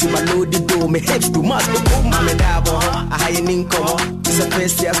batum to my load the door. Me heads to must be boom. I'm a dabo, a high income. It's a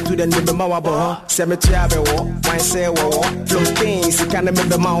first year student with the mawabo. Cemetery abewo, wine say wo. Flow things, you can't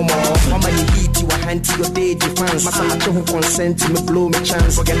remember mama. Mama you heat you a hand to your day defense. Masa macho who consent to me blow me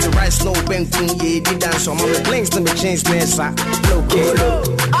chance. Forget the rice, no bank kun ye di dance. So mama blinks to me change nessa. Flow go low,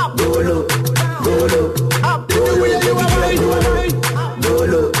 up, go low, go low, up, go low, go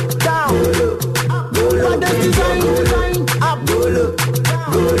low, down, go low, go low, design. Up, go low,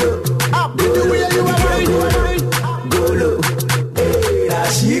 up, go low, go low, hey,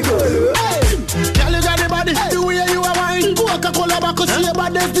 that's she go low. Hey, tell you got the body, the way you are wine. Coca-Cola, back see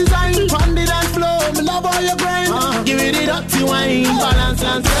about this design. Pound it and flow, me love all your grind. Give it the dirty wine, balance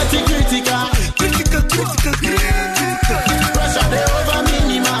and set critical. Pressure the over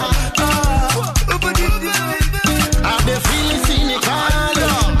minima. Have the feeling cynical.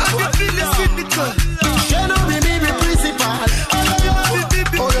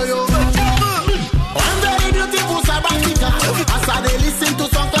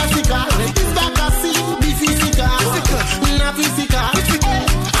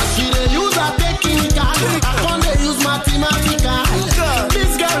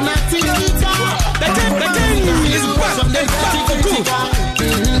 This girl not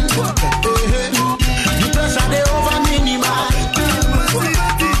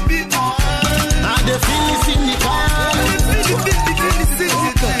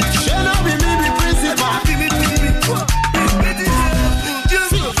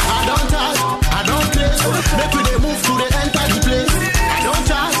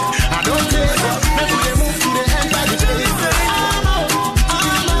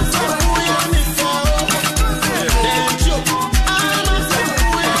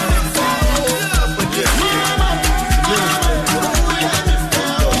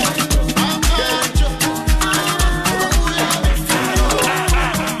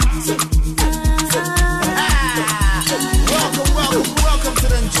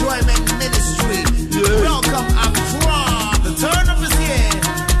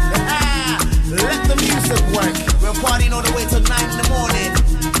partying all the way till 9 in the morning.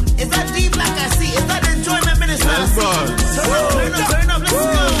 Is that deep like I see? Is that enjoyment minister? Yes, boy. Turn up, let's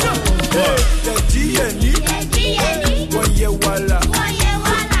go. Yeah, G&E. One year walla.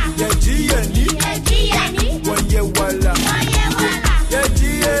 Yeah, G&E. One year walla. Yeah,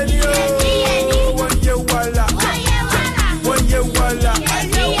 G&E. One year walla. One year walla.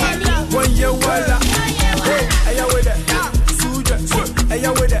 One year walla. Hey, aya with it. Suja.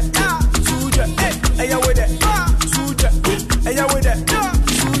 Aya with it. Suja. Aya with it. Suja. Aya with it.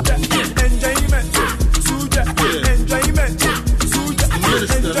 Suja. Enjoyment. Suja. Enjoyment. Suja.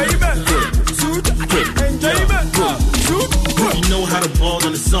 Enjoyment. Suja. Enjoyment. You know how to ball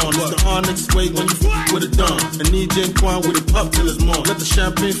in the song. It's the Onyx way when you f*** with a dawn. And DJ Quan with a pup till it's more. Let the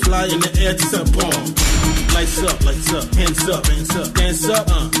champagne fly in the air to set bomb. Lights up, hands up, dance up, bands up,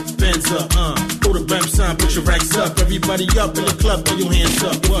 Throw the bam sign, put your racks up. Everybody up in the club, throw your hands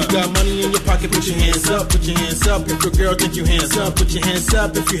up. If you got money in your pocket, put your hands up. Put your hands up if your girl think you hands up. Put your hands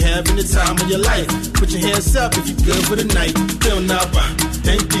up if you having the time of your life. Put your hands up if you good for the night. Feel now,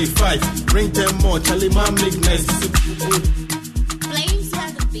 thank you, fight. Bring them more, Charlie, my make nice. Flames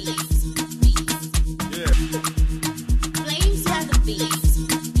have the beats. Yeah. Flames have the beats.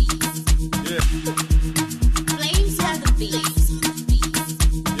 Yeah. Flames have the beats.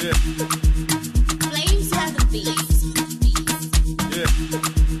 Yeah. Flames have the beats. Yeah.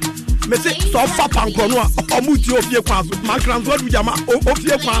 Me say so fa pankro no omuti Ofie Kwanso mankranzo adu jama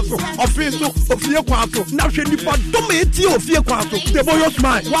Ofie Kwanso Ofie Kwanso na hwe nipa dometi Ofie Kwanso the boy your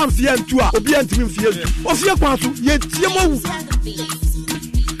smile one fear and two obi antimi fear Ofie Kwanso ye tie mo.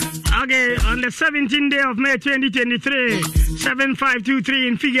 Okay, on the 17th day of May 2023, 7523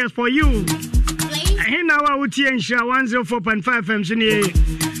 in figures for you. And now I would change 104.5 FM.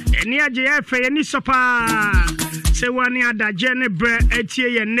 Near JF, any sopa. Say one year that Jenny Bread,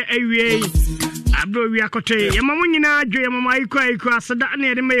 Etie, and Away. Abro, we are cote. Yamamina, Yamama, Equa, Sadat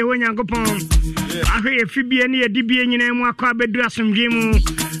near the May when you go pon. I hear Phoebe and DB and Mwaka bedras from Gimu.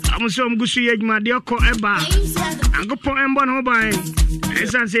 I'm so Gusi, my dear Eba. I go pon and bon hobby.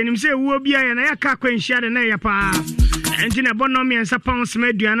 As I say, him say, will be an air cack and share an air pa. And in a bonomy and sapons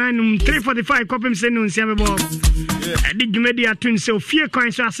made you and 345 copies send on Samuel. I did media twin so fear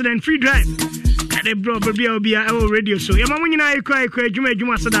coins accident free drive. And they brought be our radio so. Yamamina, I cry,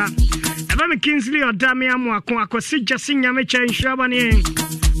 Jumasada. Abami Kingsley or Damian Wako, sit just sing Yamacha and Shabani.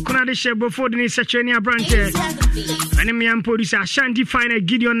 Kunadisha before the Sachania branch. Enemy and police are Shanti Fine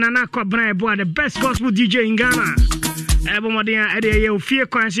Gideon Nanako Brabo, the best gospel DJ in Ghana. Everybody at a fear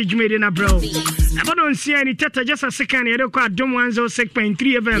coincidence made in a bro. I don't see any teta just a second. I don't quite don't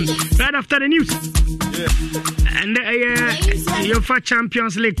 106.3 of them right after the news. And your for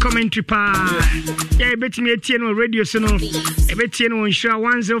Champions League commentary pa. Yeah, bet me a TNO radio so no. I bet TNO on show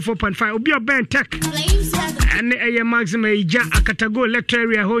 104.5. Obi Ben Tech. And a maximum ja akatago lecture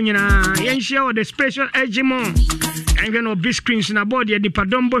area honyina. Yen share the special Ejimon. And you know big screens in a body at the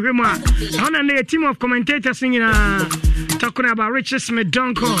Padombo Hema. On a team of commentators singing talking about Richard Smith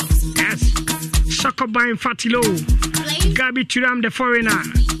Donko. Yes. Shakobine Fatilo. Gabi Turam the foreigner.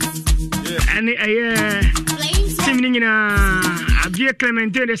 And teaming in a Via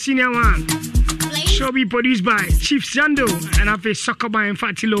Clemente, the senior one. Shall be produced by Chief Zando and I face Shakobine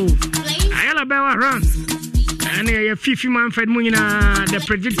Fatilo. Ayala run. And a Fifi Manfred Munina, the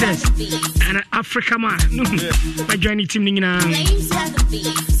predictors, and Africa man. By joining team in and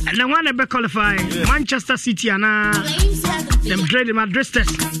the one that qualify Manchester City and them dreaded Madristas.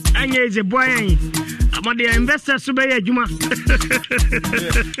 And here is a boy. I'm the investors to buy a Juma.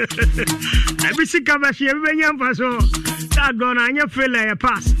 Every sick of us, every young person, that gonna and you feel like a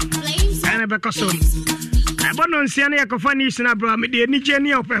pass. And a becosum. I don't see any funny in a bro. The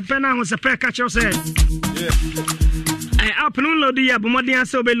Nigerian of Pena was a pair catcher said. I up load the Abumadian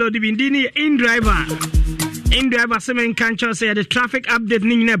so below the Bindini in driver. In driver, seven can't say the traffic update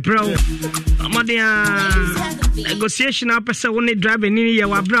Nina bro. Amadia negotiation up a only driving in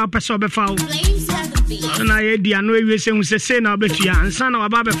your brow person before. And I had the annoy we say now bet you and son of a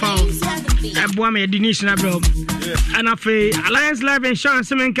Baba foul. I bought me a Denise bro. And of Alliance Life Insurance,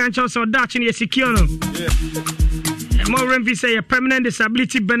 seven can't so Dutch in your secure. More Renfi say a permanent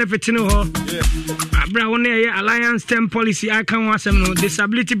disability benefit no ho. Brown Alliance 10 policy I can want some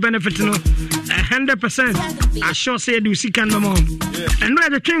disability benefit no 100%. I sure say do see can no more. And where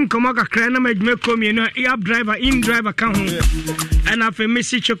the train come out cry no make come you know up driver in driver can and after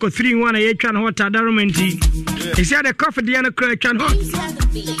Missy Choco 3-1 a can hot darumenti. He said the coffee the cry can hot.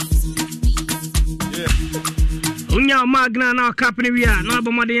 unya magna na kapni wia na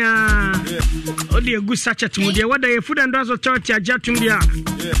bomodia odi egu sachet mu de wada ye food and drugs authority ajatum dia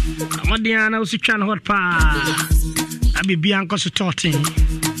amodia na usitwa na hot pa abibia nko so tortin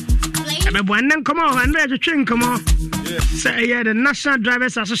ebe boanen komo han be twetwe komo say yeah the National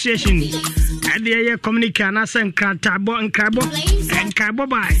Drivers Association and the communicate na say nkabo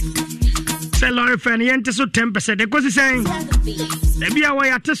by say lorry fan yente so 10% de kosi say e bia wa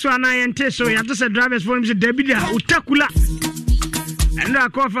yate so ana yente so yate say drivers for him say debida utakula and na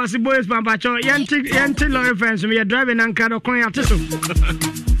call for boys pampacho yente lorry fans me driving ankado kon yate so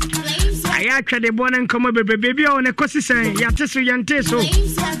aya twede bonen komo bebe o ne kosi say yate so yente so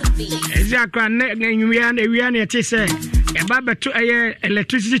ezakra ne nwia na yate say ya baba to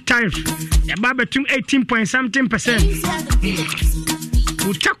electricity tariff ya baba to 18.something%.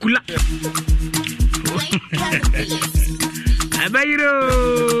 Utakula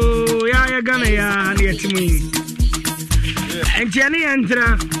abayiro ya gana ya ni atimi entiani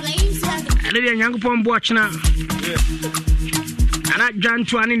entra ale nyango pombo achina ana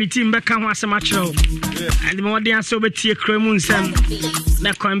jantu ani ni team beka ho asemachiro and mo dey aso betie kremu nsem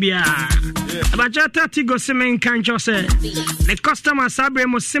na kwambia abajata tigo semen kanjo se the customer sabre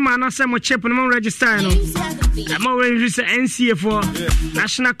mo sima na se mo chip no register no mo register NCA for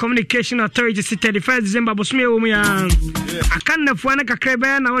National Communication Authority 31 December bosme wo mu ya akan na fuana kakra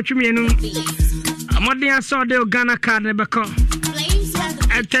be na wotwemienu amode aso de Ghana card ne beko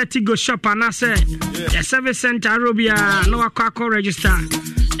at 30 go shop and say the service center Arabia no akwa register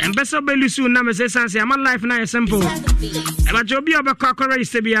and beso belusu na me say sanse am life na simple e ba jobi obekwa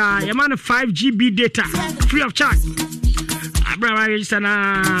register bia e man 5GB data free of charge abra register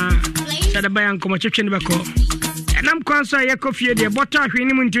na sada bayan ko chechwe ne beko enam Kwanso ye Ofie de bota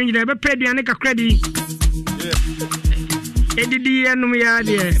hwini mu ntinyi de be peduane kakra di edidi enum ya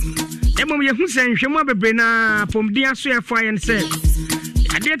de emom ye hu senhwemu abebre na pomdi aso ye fo ayen se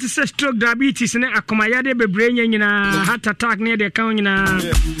ade to say stroke diabetes ne akomayade bebre nyina heart attack ne de kan nyina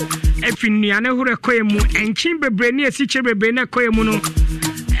efinu ane hore koyemu enchin bebre ne esiche bebre ne koyemu no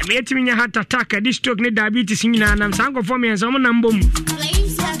me etimi nya heart attack ade stroke ne diabetes nyina nam sanko for me enso mo nambom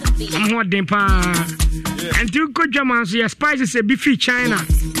am ho den pa and you go German so your spices e be free China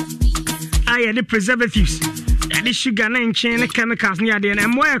aye the preservatives the sugar na enchin ne chemicals ne ade na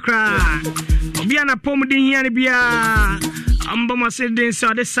moya kra obi ana pomudin hia ne bia Amboma said this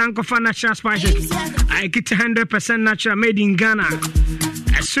so the sanko for natural spices. I get 100% natural made in Ghana.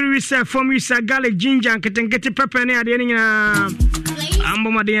 As soon as we from you say garlic, ginger, and get pepper near the ending.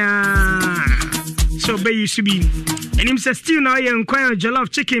 Amboma dia so be used to be. And him says still now you inquire jollof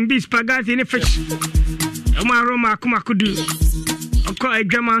chicken, beef, spaghetti, and fish. Oma Roma kumakudu. Oko a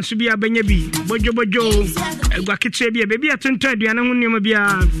German should be a benyebi. Bojo, a guakitche, baby, a 20 and a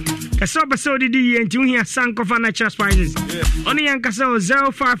munimabia. So didi enti here sanko for natural spices. Only yankaso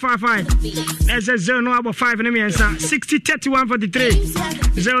 0555. That's a 0 no about 5 and me answer 603143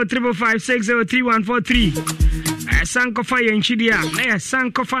 0356033143. Sanko for yenchidia. Na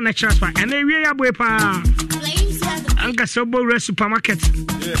sanko for natural spice. And we ya boy pa. Anka so bo supermarket.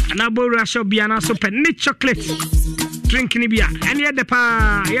 And abo shop biana so pen chocolate. Drink ni bia. And ya de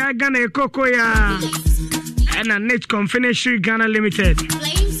pa ya Ghana cocoa ya. And a net confidential Ghana Limited.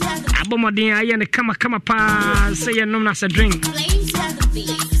 Abomodin aye ne kama pa say you nom na se drink.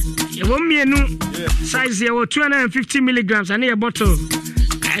 You want me no size here 250 milligrams and a bottle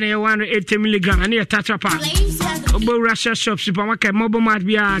and a 180 milligrams and a tetra pack. Obo Russia shop supermarket mobile mart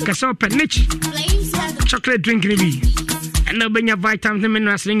bia kaso penich chocolate drink ni bi and no benya vitamins and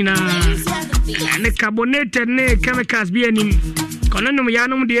minerals ni na and carbonated ne chemicals bi anim kono no ya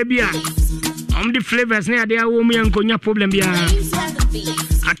no de bia the flavors ne ade awo mu yankonya problem bia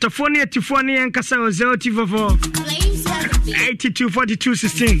atofoni etifoni yankasa 0T44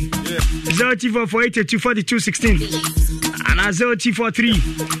 824216 0T44 824216 and 0T43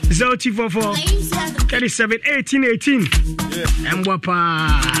 0T44 371818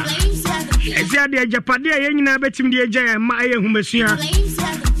 embwapa ezia de japade ye nyina betim de agya ma aye humesua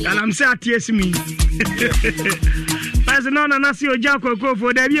galam se atiesimi As no na si oja koko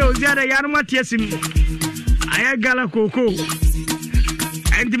for da bi o zia da yar matiesim aya gala koko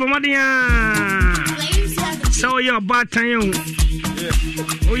and the momadia so your bad time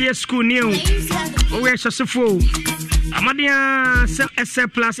o yes school new o yes sosofo amadia SL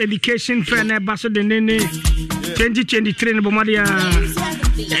plus education fair na baso de nene 2023 no momadia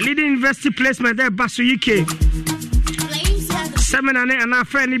leading university placement there baso UK seminar and our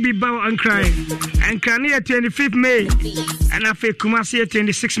friend be bow and cry. And can 25th May and I feel Kumasi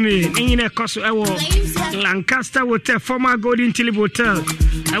 26 May. In a cost Lancaster Hotel, former Golden Tilly Hotel.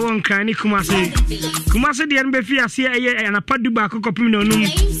 I won't cry ni Kumasi. Kumasi the NBF see and a padu back copy no num.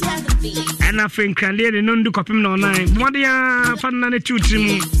 And I think can lay non do copy no nine. What they are fun 2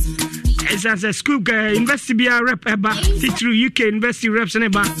 3 as a school university be a rep eba through UK university reps and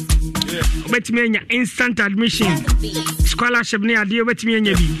eba. Bet me instant admission scholarship near the bet me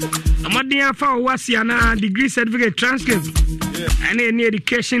nya bi amadia fa wasiana degree certificate transcript and any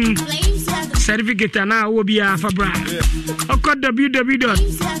education certificate na wo bia fa bra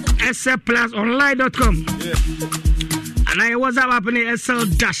www.slplusonline.com and I was up happening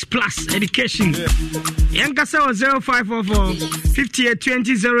SL-Plus education. Yankasa was 0544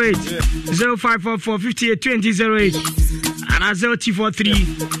 582008 0544 582008 and 0243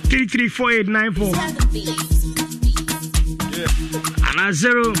 334894 and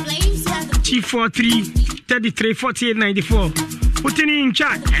 0243 334894. Putting in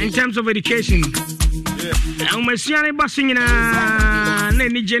charge in terms of education. And my son Bassing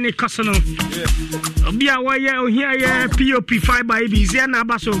Neni Jenny Cosono. Obia Waya here POP 5 by Biziana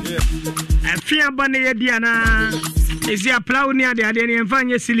Basso. And Fia Bane Diana is the Plaunia de Adenian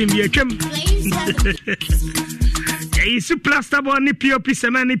Vanya Silim Yakem. Is a plaster bonny POP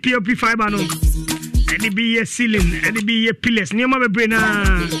 7 POP 5 bano. And it be a ceiling, and it be a pillars near my brain. A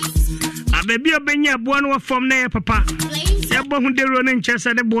baby of Benya Buano from there, Papa. Yabo who they run in chest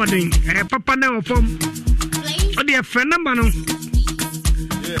at the boarding. Papa never from. Oh, dear friend, number.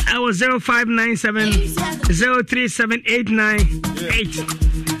 I was 0597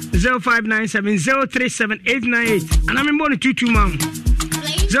 037898 0597 037898 and I'm in morning 22 mom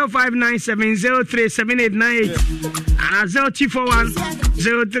 0597 037898 and 0241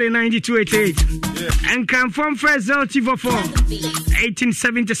 039288 and confirm first 0244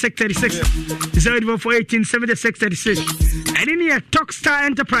 1876 36 0244 1876 36 and in here Talkstar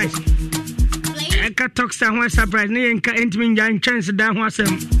Enterprise Eka Talkstar one surprise ne enka entmin jan chance da ho asem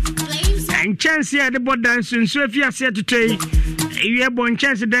and chance here the board dance so if you say to tey we are born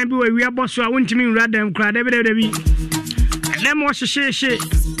chance dan bi we are boss so wontimi nra dem kra da bi dem wo she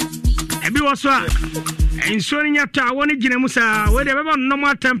ebi wo so and so nya ta woni gina musa we dey be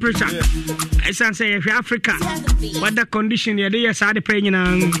normal temperature I say Africa weather condition here dey say the pray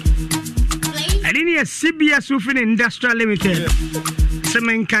nyina and in here CBS Roofing Industrial Limited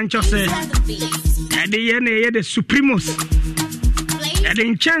semen kancho say and the Supremos and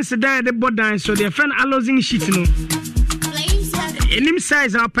the chance that the board so they friend allowing shit no any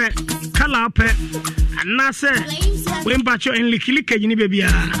size up color up and na say when pacho en likilika jini baby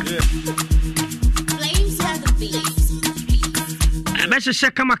I bet you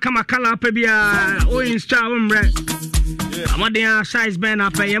kama color up bia o install umbre amade size ben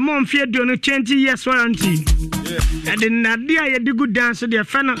up your mom fear do no 20 years warranty and the nadia ye do good dance their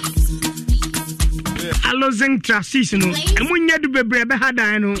friend allowing trusties no emunya du bebre be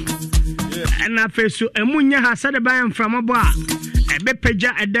hada no and na fesu emunya ha sade ban from abo a ebe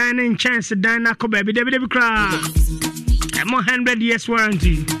peja edan ne chance dan na ko ba bi de kra emo 100 years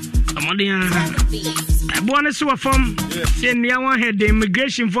warranty amade ebo ne so from say nia one head the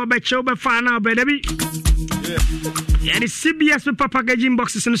immigration for be chow be fa na be de bi and the CBS packaging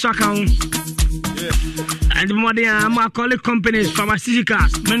boxes in so account and more than alcoholic companies,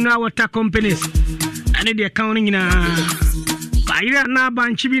 pharmaceuticals, mineral water companies, and the accounting in a na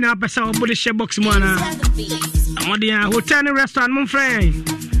banchibi na pesa obode share box mwana. Amodi hotel and restaurant mon friend.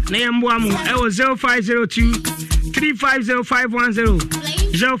 Name Boamu 0502 350510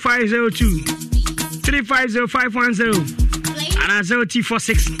 0502 350510 and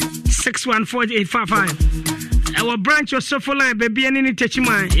 0246 614855. Our branch was so full line baby any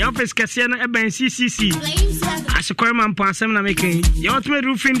techima your office Cassiana Eben CCC as a corman passam na making your ultimate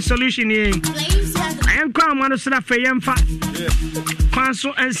roofing solution here. I am calm one of for Yamfa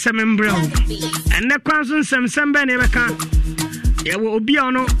Kwanso and Semembrel and the Kwanso Sem Benevaka. Ya will be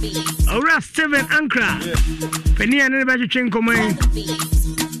on or Steven Ankra Penny and anybody train command.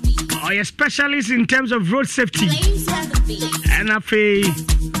 Or a specialist in terms of road safety and a fee.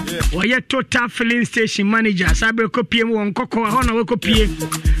 Or your total filling station manager, Sabre copy one cocoa honor copy,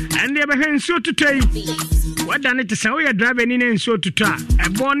 and they have so to tell you what done it to say we are driving in and so to try a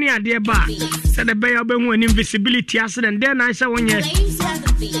bonny idea bar said the bay of an invisibility accident. Then I saw 1 year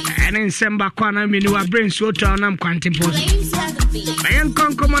and in Semba Kwana menu a brain so to an quantum post. I am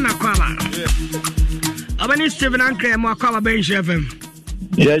come on a quava. Abani Stephen Ankre Makawa Ben Chefem.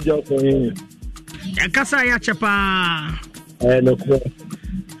 Yeah, job for him. Yakasa Yachapa. No.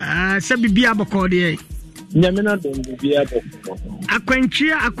 Sabi bia boko de Nyamina don't be able.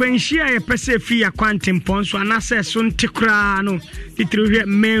 Aquenchia, a pese fee a quantum pons, and I say soon Ticrano, the three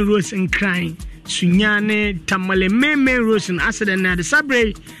main rose and crying. Sunyane, Tamale, main rose and acid and the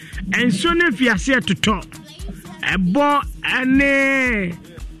sabre, and soon if you are here to talk. A bo and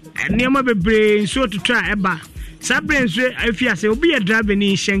near my brain, so to try a bar. Sabre, if you say, will be a driving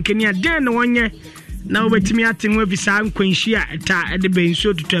in Shankania, then 1 year. Now, wait me at him with his arm, Quenchia at the bay,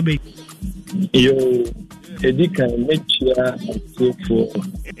 so to trouble. Yo, Edika, Nhyira, and so forth.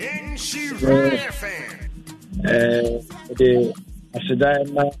 The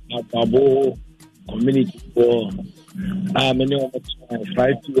Asadama, Ababo, community for many of us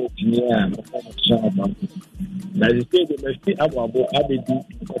 5 years near. Now, the state of the state of Ababo, Abedi,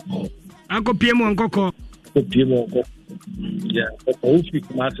 Uncle Piemo and Coco. Yeah, but Ofie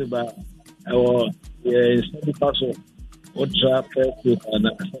massive. Our study person, what traffic and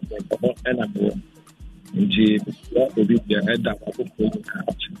animal. What will be the head of the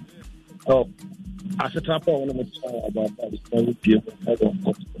couch? Oh, as a trapper, I want to talk about that. It's very people. I don't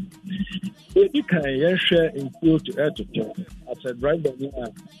know. You can share in field to air to talk. As a driver,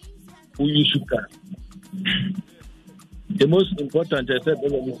 who you should car. The most important, I said,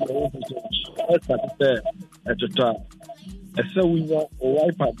 is to talk. I said we want a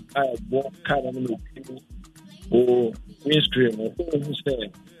wipe up what kind of or windscreen or say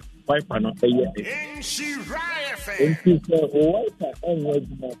wipe and a year. And people wipe up on what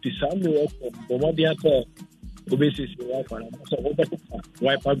Pisano the one the answer obviously wipe and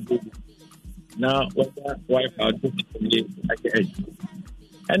wipe up now what wipe out again.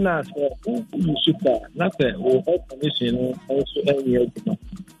 And as for you should nothing or commission also any other.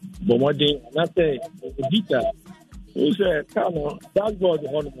 But what they nothing detail. Who said, "Come on, that was the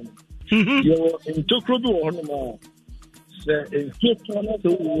ornament." You're in Tokrobi ornament. Say, in Cape Town, so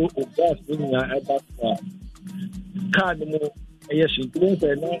gas in about cardinal. Yes, she didn't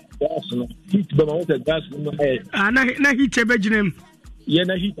say no gas. Heat, but I want a gas in my head. Na heat a bedroom. Yeah,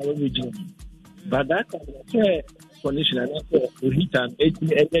 na heat a bedroom. But that condition, and that's heat and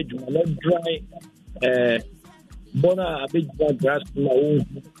 80 energy, not dry. Bona a big grass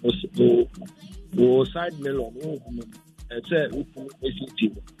or side melon.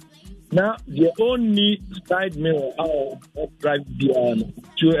 Now, the only side mirror out drive beyond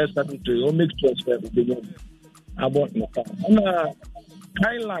to establish to make transfer of the money about my car.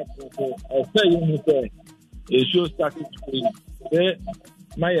 Highlife, I'll say you say a show started to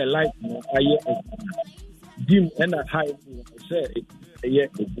my life, I dim and a high say a year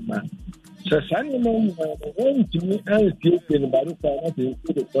of man. So, Simon, one to me, I was taken about the time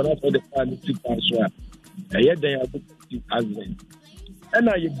to the corner for the family to transfer. And yet they are good husband. And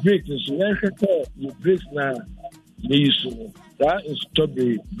now you break this, you break now, you use that is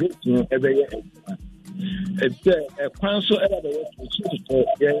strawberry break every year. It's a Kwanso ever the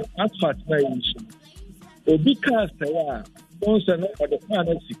way that's what my use. Or because they are, don't say no, or the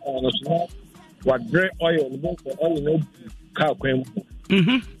planet, what bread oil, most oil, no cow cream.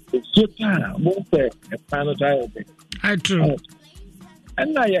 So, most a planet I true.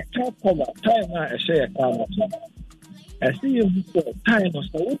 And now you can't cover time. I say a car. I see you before time.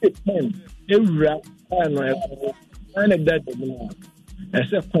 So what the time? Every time I find that I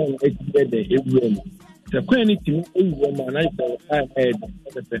say, "Come, it's dead. Every the quantity every woman I say time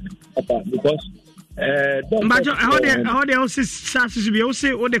because but how they also start to be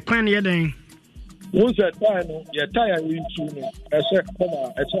also what the coin here then. Once a time, you tire you soon. I say, "Come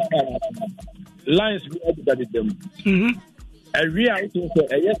on, I say lines we everybody them." I reality say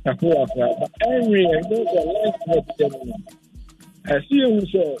a yes but every I know the life them. I see you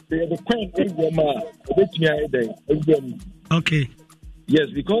say they the coin every woman which me I day. Okay. Yes,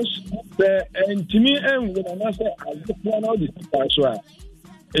 because the and to me and when I say I just want all this so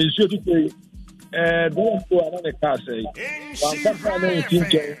it's sure to say don't go another car say one car no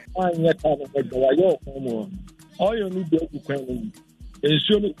think I yet have a yo all you need to coin it's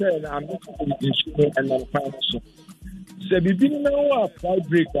sure to say I'm not insurance and I'm financial. So beginning now a price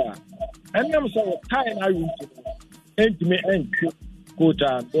breaker and I'm so kind I will end me and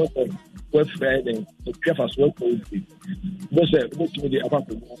quota West Friday to care for what we do. Those are what the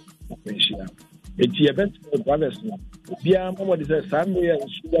apartment of Nhyira. It's the event of brothers. Bia Mama is a Sunday and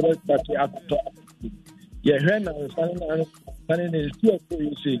sugar that we have to talk. Yeah, Hannah and Sunny is still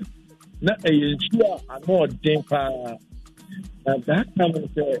you see. Not a sure I'm more damper. And that time is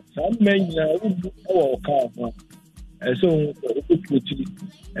some men will car. so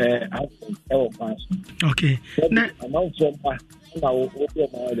okay. Na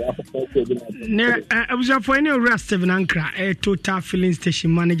I was for any rest of Ankara, a total filling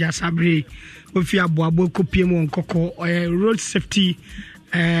station manager Sabri, with your Boabo Copiemo Coco, road safety.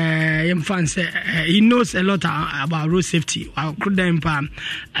 He knows a lot about road safety.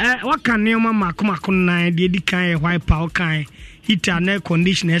 What can you mama come on? The kind white power kind heater and air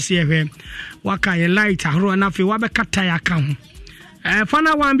conditioner here. What can you light? I run off a wabaka account.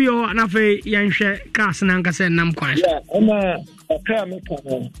 Fana one be or anafe yanshe cars and anka said nam kwan. Yeah, I'm a car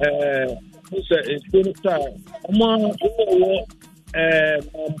mechanic. It's going to start. I'm a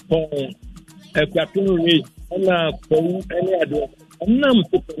any other. I'm not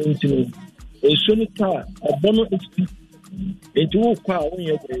putting into a solid car, a bono into a car when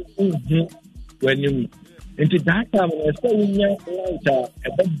you when you into that time, I say, later, a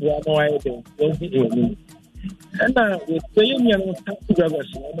big one, and with saying, you know, taxi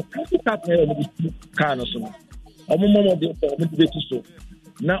drivers, I'm a taxi captain of the car. I'm a moment so.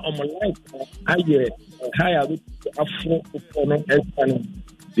 Now, on my life, I get higher with a front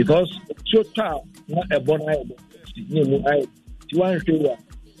because it's your car, not a bonnet. One failure,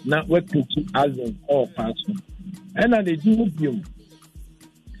 not work to album or person. And they do with you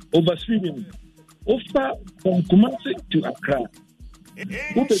over Sweden, over from Kumasi to Accra.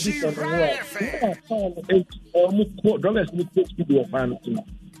 Who the different world? Almost $4 with this video of Anthony.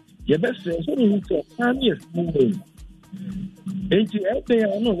 Your best friend, so you say, 10 years moving. Ain't you out there?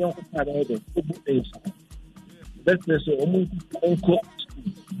 I know you're not either. That's the almost uncle.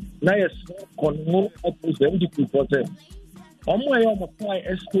 Now, yes, Conmo up to 70%. Omo ya mo fly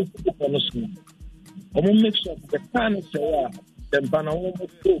escape to the school. Omo make sure the plan is there. Then bana wo mo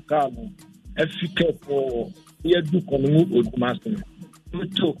to car no. Efike for ye do kono odumaso. Mo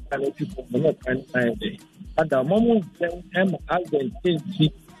to kan people no kan time. Ada momo dem am Argentina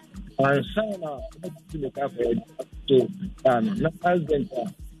and sana mo to make up to na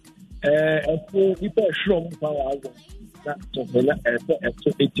Argentina. Epo ipo shrom power na to bela eto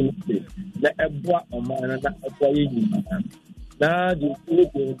 18 na eboa omana na eboa yi na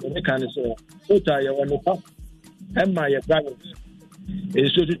the mechanism total ya wanopa emma ya balance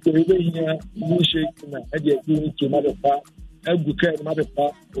so to here we shake na e dey do to madopa eguka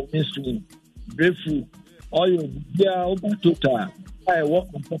madopa o mainstream breadfruit oil dia o total I work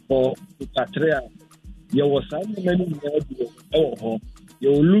for Patria ya was many e ho ya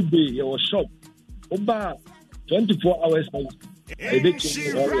lube ya shop oba 24 hours a day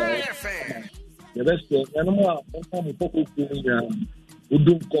the best animal I'm focusing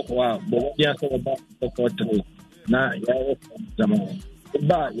Udum Kokwa, but we are about the now, yeah,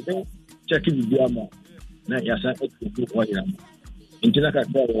 checking the Diama. Now, yes, I do what I am. In Tinaka,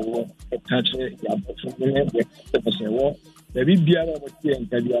 a country, the Bibia was here and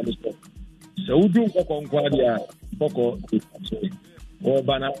tell you understand. So, Udum Kokwa, Boko, or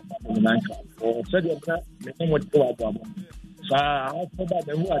Bana, or said, what you are. I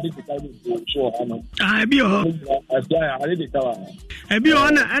did the show. I be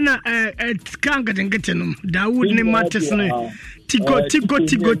can't get them. That wouldn't matter. Tico.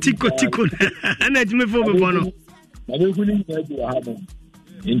 And let me for one. I don't really know what happened.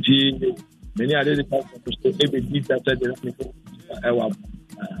 Indeed, many other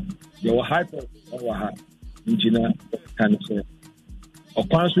they were hyper over her. Intina can say, or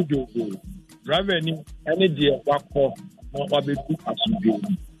Kwanso do driver any dear walk off. What be good as you do.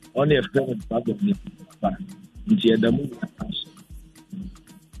 Only a friend of me. Into the movie.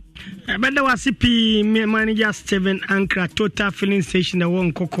 But there was CP manager Steven Ankara total filling station. The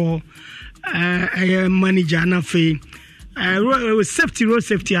one Coco manager Nafe. Safety road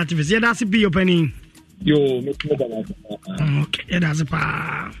safety activist. Yeah, that's CP opening. Yo, make me okay, yeah, that's a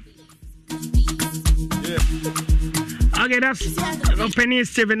pa. Okay, that's opening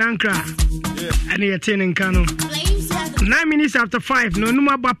Steven Ankara. And you're turning Kano. 9 minutes after 5. No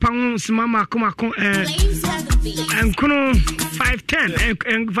numa bapang mama kuma and kuno 5:10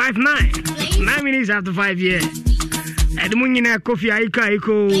 and 5:9. 9 minutes after 5 years. And munina coffee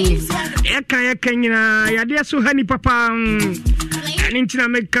aiko eka nyina yade so hani papa and intina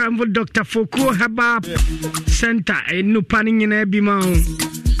make Dr. Foko Haba Center in Nupani nyina bi ma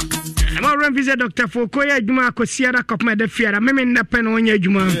ma ran visit Dr. Foko ya adwuma akosia da kopma da fiara meme na pen onya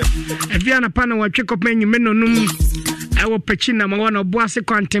adwuma afia na pa na watwe kopma nyime nonum ewo pechina ma wana boase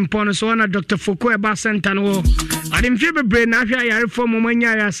kwantempo so wana Dr. Foko Haba Center no ade mfie bebre na afia yare fo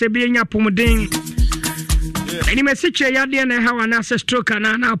manya ya sebi nya pomden any message ya de na ha wana se stroke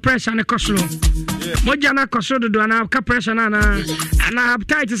na pressure na koslo moja na koslo do na ka pressure na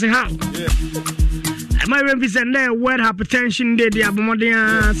hepatitis how my represent there word hypertension day the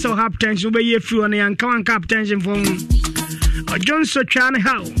abomodern so hypertension be ye free on yan kan hypertension from John so trying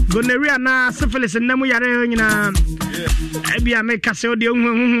how gonorrhea na syphilis and namu yare nyina ebia make us o de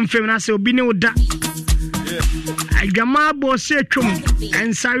ohun fem na se obi ne oda agama bo se twum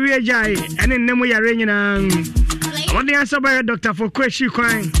ensare ajai ene namu yare nyina odi answer by doctor for question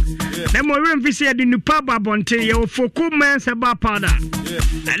kwan na mo remfi se de nupa babonte ye ofoku men's ba powder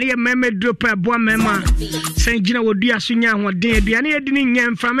ali ye meme drop abo mema sen gina wodua so nya hoden aduane edi ni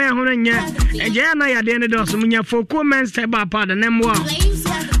nya mframa ho nya eje na ya de ne do so nya foku men's ba powder na mo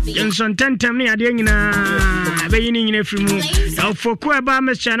Johnson tentem ne ade nyina be yini nyina frimu ya foku e ba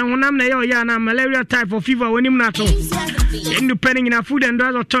mesha ne honam na ye ya na malaria type of fever wonim na to independent na food and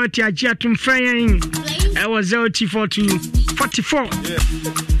drugs authority agia tum fan I was 0T42 44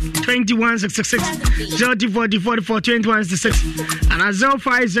 2166 0T44 2166 and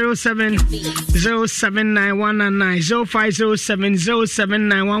 0507 079119 0507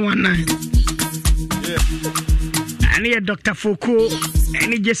 079119 and here Dr. Foucault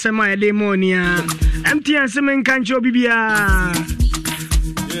and he just sent my demonia MTN semen kancho bibia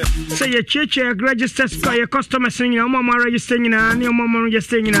say your church register your customers in your mama registering and your mama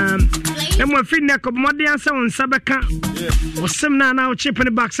registering Emo fin na ko modi ansa on sabeka osem na na o chip in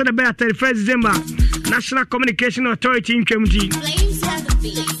the back so the better 31st December National Communication Authority in Kemti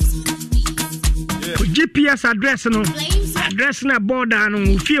GPS address na border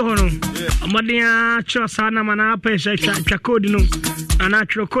no fi ho no modi a cho sa na mana pa twa code no ana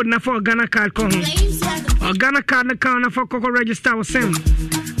tro code na for Ghana card ko ho Ghana card na ka na for ko register o sem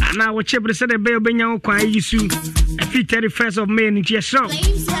ana wo chip se the be obenya kwa yisu fi 31st of May ni tie so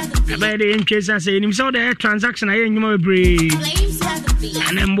about the increase and say him so the transaction I nyuma bebre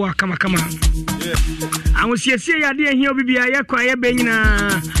and embo kama I was see ya dey here bibia ya kwa ya be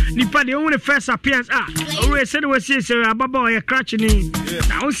nyina nipa de only first appearance always said we see say ababa ya crash ni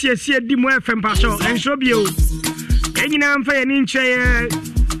na I see di mo FM pacho enso bio enyina mfa ya ni nche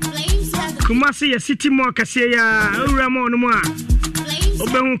Kumasi ya city mo kase ya ura mo no mo a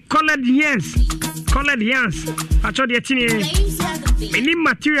obehu colored yens pacho de tini many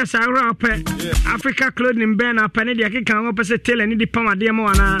materials are up Africa clothing ben up and they can opposite tell any pama demo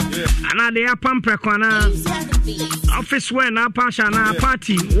ana they are pamper kwana office wear na pasha na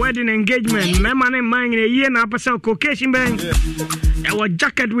party wedding engagement memane man a year na pasal occasion ben our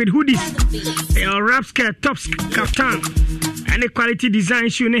jacket with hoodies our wrap skirt tops kaftan any quality design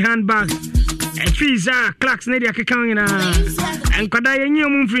shoe ni handbags and fees are clocks na they can na and kwada yenyi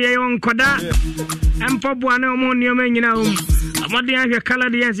omfri ye kwada empobo ana omo nioma nyina amade ahwe color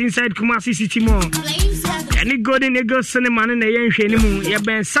dance inside Kumasi City Mall any golden eagle cinema na ye nhwe ni mu ye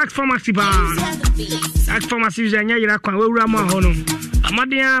ben sax pharmacy zanya yira kwa wura ma ho no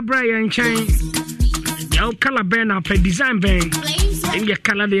amade abra ye nchan your color ben up design ben in your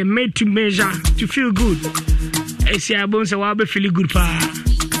color they made to measure to feel good esi abon se wa be feel good pa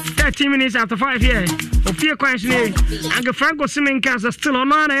 13 minutes after 5 here Ofie Kwanso and Franco Simenkas still on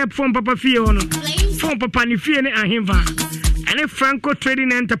na phone papa fie ho no phone papa ni fie ne ahemfa and Franco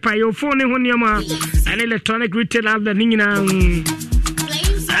Trading Enterprise your phone ne ho nioma and electronic retail outlet ni nyina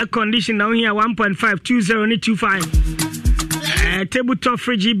air condition down here 1.52025 tabletop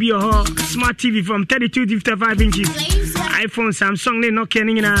fridge GB or smart TV from 32 to 55 inches iPhone Samsung ne Nokia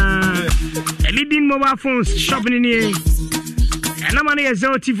ni nyina leading mobile phones shopping in here and I'm on here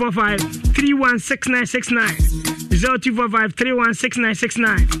 0245 316969 0245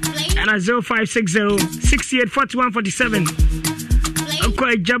 316969 and 0560 684147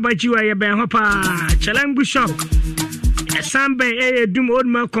 okay jabaji wa ya ben hopa chalangu shop sambe dum old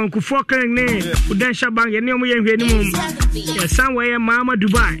milk konkufu kan ne udan shaban ye ne omo ye hwe ni mum ya sanwe ya mama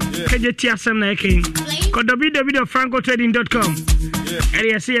Dubai kaje ti asem na yake ko www.francotrading.com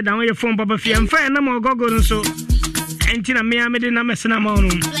area say down your phone papa fi amfa na mo gogo nso entina me amede na mesena ma no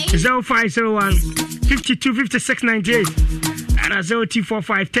 0501 52 56 98 and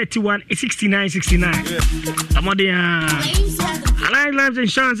 0245 31 69 69 amode Highlife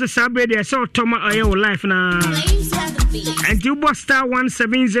insurance sabre dey so toma oyo life na and you boss star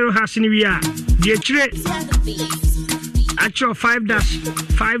 170 hash ni we are the chire actual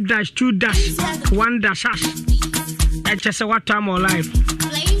 5-2-1- hash and just what time or life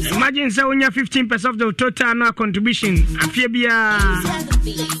imagine say when you 15% of the total now contribution afia bia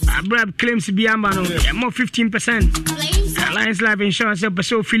abroad claims bia no more 15% Alliance Life Insurance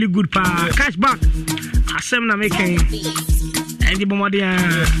so feel good pa cash back asem na making and the bomodia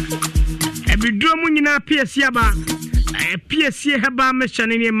every drum nyina PSC aba PSC haba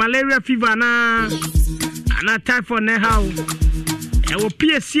mechane malaria fever na typhoid na how e wo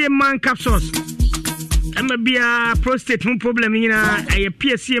PSC man capsules Emma be a prostate problem in a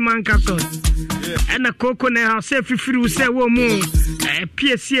PSC man capsules. And a coconut house, say, if you say, woman, a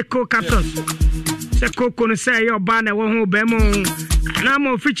PSC co capsules. Say, coconut say, your banner won't be more. And I'm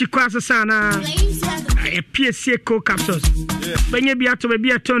on Fitchy Quasasana, a PSC co capsules. When you be out to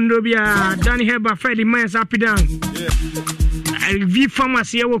be a ton, be a Danny Heber, Freddie Mans up and down. I review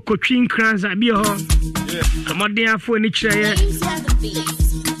pharmacy, I will coaching crans at be home. I'm out there for nature.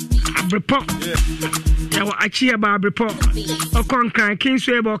 Report. Yeah, I cheer about report. Or conquer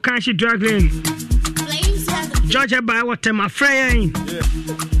Kingsway or Kanshi drag lane. Georgia by what my friend.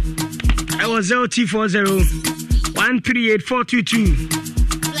 I was 0240 138422.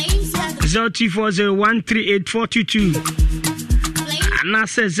 0240 138422. And I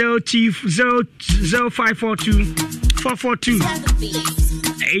said 0542 442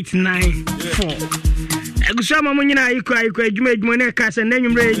 894. Agusama munyina iko adwuma kasa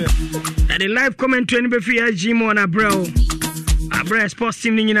nanyum re na the live comment to be free GM on abro sports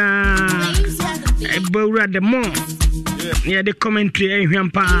team nyina ebura the more near the commentary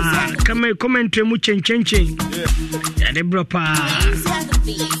ehwampa kama commentary mu chenchenchen ya the bro pa.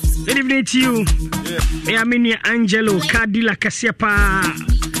 Good evening to you. Me amini Angelo Kadila Kasiapa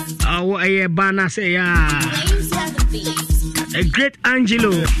aye bana say a great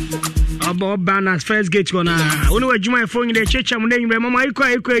Angelo about banners first gate gonna only what you my phone in the church am name mama iko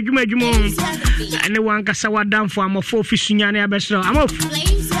adwuma and the one kasawa down for am for fishing yana abesro I'm off.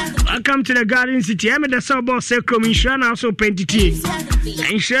 Welcome to the Garden City. I'm the suburb Secrom Nhyira also pentity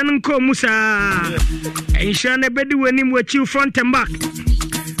Nhyira nko musa Nhyira na bedi wanim wachi front and back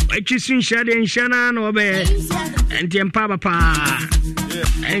wachi Nhyira no be and tempa papa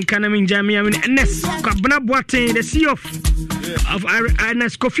and kanamin jamia ns kwabna boaten the sea of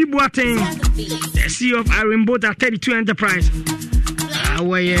Ernest Kofi Boateng, the CEO of Ironboat at 32 Enterprise.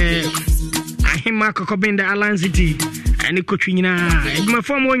 Where I him Marco Cobin the Alliance City and the Cotrina. My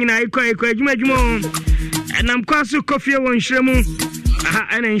form one in Ico, and I'm Kwanso Coffee on Shremu.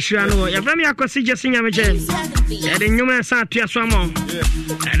 And Insurano. If I'm your consider just in your machine, and the numerous Satia Swamo,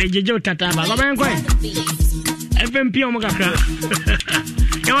 and the Jojo Tata, FMP Omagaka.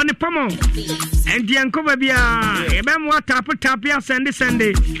 You want the pomo and the uncle be a bam what tap ya Sunday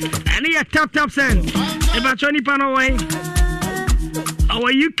and he a tap send about 20 pound away.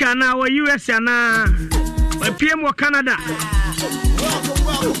 Our UK our US and PM or Canada.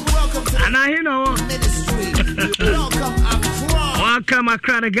 And I know welcome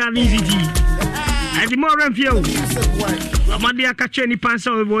Accra the Garden City. And the more run for Madia Kacheni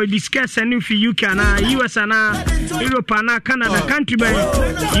Panso will discuss a new for UK and US and Europe and Canada country by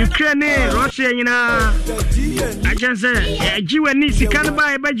Ukraine, Russia, you know. I just say, G1 can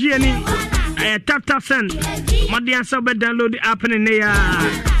buy by Gianni. Tap send. Madia Sober download the app in there.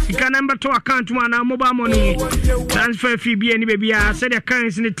 You can number to account one mobile money. Transfer fee be any baby. I said the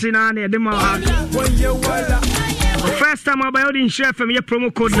currency in the Tina near the mouth. First time I buy the insurance from your promo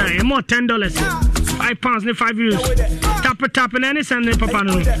code now, more $10. £5 in 5 years. Tap and any Sunday, Papa.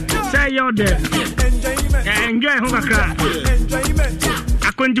 Say you're there. Enjoy home cry.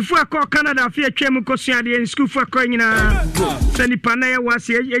 I couldn't for call Canada for a chemo cosia in school for coin. Sandy Panaya was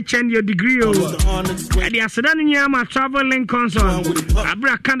a your degree. And the Asadan Yama travel link console.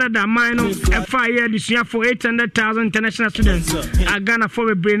 Abra Canada minor FIA this year for 800,000 international students. I Ghana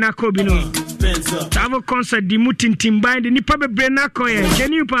for a Brena Cobino. Travel concert, the Mutin Timbai, the Nipa Brena Coy,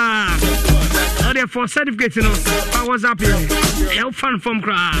 Genupa. For certificates, you know, I was up here. Help fun from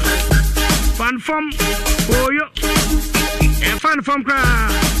cry. Fun from oh yo. Fun from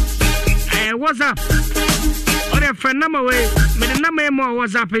cry. What's up? Or friend number way. But the number more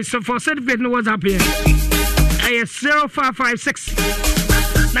was up here. So for certificate, no was up here. 0556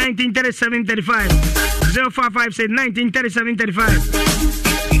 1937 35. 0556 1937 35.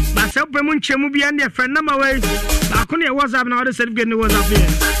 But so Premunche movie and their friend number way. I couldn't was up now. The certificate no was up here.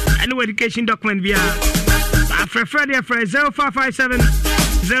 Any education document via Freddie 0557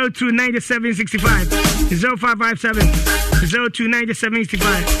 029765 0557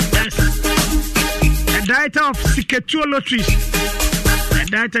 029765. Yes. The data of Secretary Lotteries. The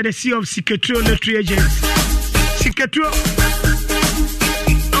data the CEO of Secretary Lottery agents. Secretary.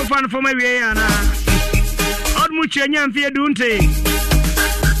 Open for my way and odd much and fear don't take.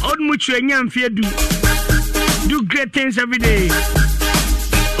 Odd much and fear do great things every day.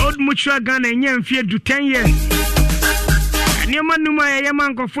 Old Mutua Ghana and Yan fear do 10 years. And your man, Numa,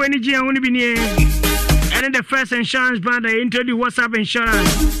 Yaman, for energy and only been here. And then the first insurance brand I introduced WhatsApp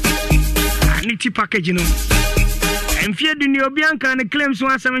insurance. I need to package, you know. And fear do New Bianca and the claims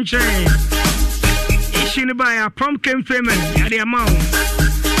 17 train. Issued by a prompt claim payment at the amount.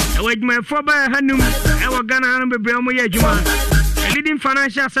 I wait my 4 by Hanum Ewa Ghana no bebre omo ye adwuma. A leading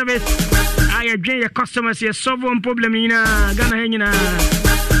financial service. I drain your customers your solve one problem in Ghana hanyina.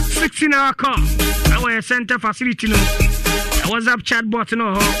 16-hour call. Our center facility no. WhatsApp chatbot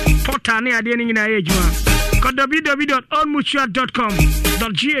no portal ne ade ni na adwuma. Call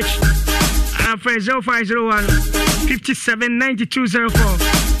www.allmutual.com.gh and for 0501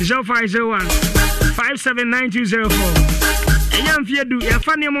 579204 0501 579204. Enyam fiedu ya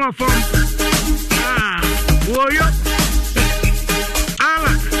fani mo form. Woyo.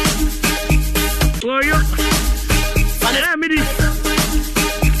 Ala. Woyo. Fani midi.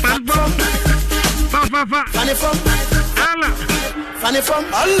 Fan. Fani from. Ala. Fani from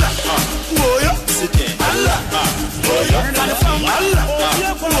Allah. Woyo. Sike. Allah. Woyo. Fani from Allah.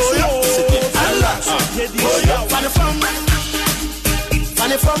 Woyo. Sike. Allah. Woyo. Fani from.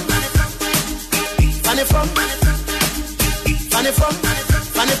 Fani from. Fani from. Fani from.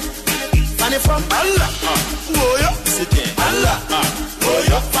 Fani from Allah. Woyo. Sike. Allah.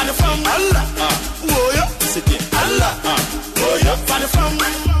 Woyo. Fani from Allah. Woyo. Sike. Allah. Woyo. Fani from.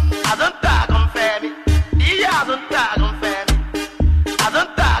 I don't talk on family. Yeah, I don't talk on family. I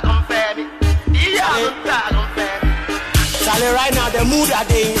don't talk on family. Yeah, I don't talk on family. Charlie, right now the mood that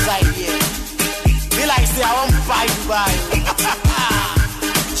they inside here. Be like say I want fight by.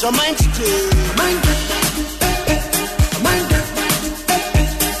 So mind it.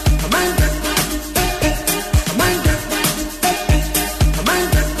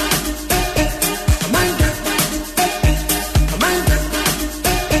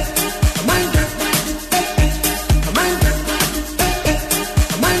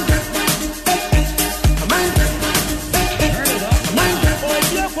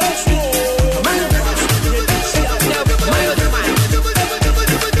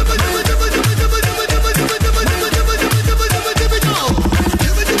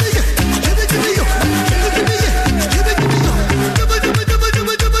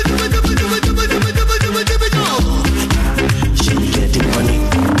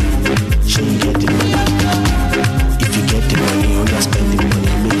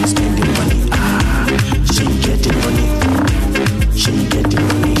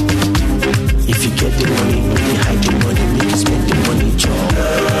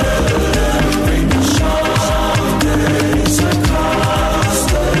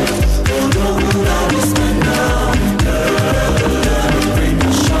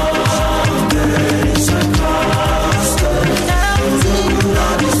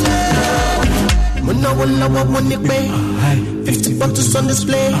 On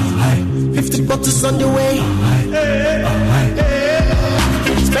display, 50 bottles on the way.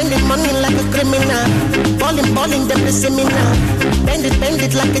 Spending money like a criminal, balling them the seminar. Bend it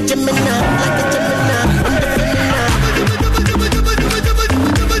like a Gemini, on the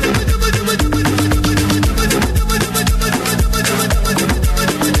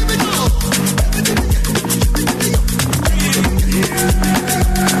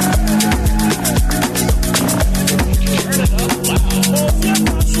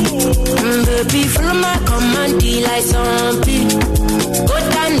Baby, follow my command, like zombie. Go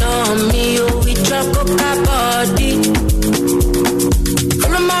down on me, oh, we drop coca body.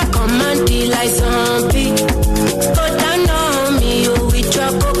 Follow my command, like zombie. Go down on me, oh, we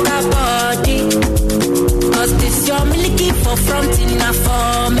drop coca body. Cause this your milky for front enough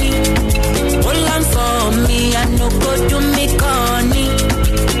for me. Hold on for me, I no go to me corny.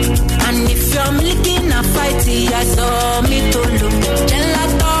 And if you're milky na fighty, I saw me to look.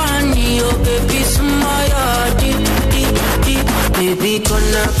 Oh baby, smile, baby,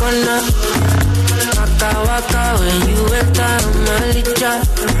 gonna, waka when you enter my licha.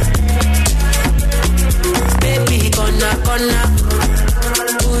 Baby, gonna,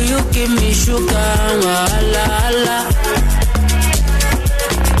 will you give me sugar, wala.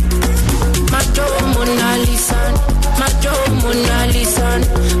 Macho Mona Lisa, Macho Mona Lisa,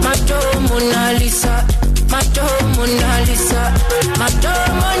 Macho Mona Lisa, Macho Mona Lisa, Macho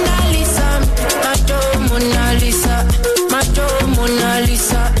Mona Lisa, Macho Mona Lisa, Macho Mona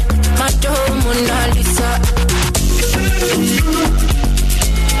Lisa, Macho Mona Lisa.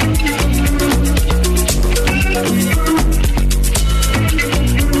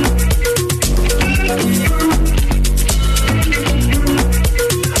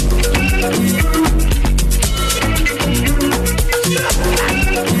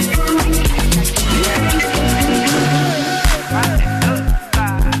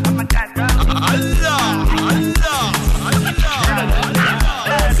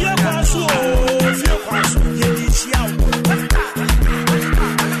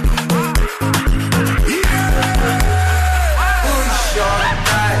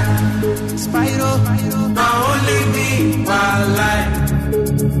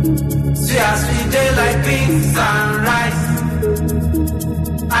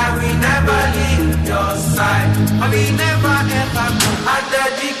 I will never leave your side. I will never ever go. I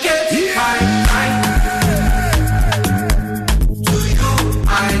dedicate my time to you,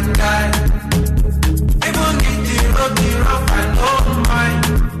 my guy. Even if the rough, I don't mind.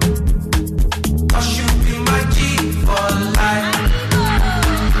 'Cause you be my G for life.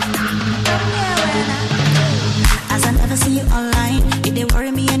 As I never see you online, if they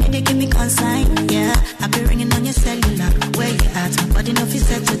worry me and they give me consign. Yeah, I be ringing on your cellular. Where you at? Body no fit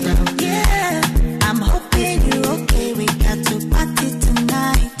settle down. Yeah, I'm hoping you're okay. We got to party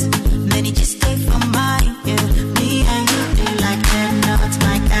tonight. Many just stay for mine. Yeah, me and you do like they're not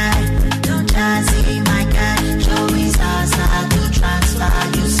my guy. Don't jazzy my guy. Joey Zaza to transfer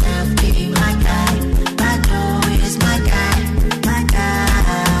yourself. Be my guy. Bado is my guy. My guy.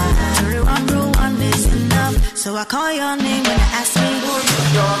 Rule one is enough. So I call your name when I ask me who's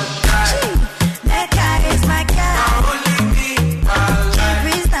your guy. That guy is my guy. Only me,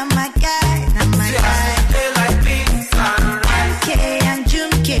 Jeffrey's not my guy, not my guy. They like me, MK and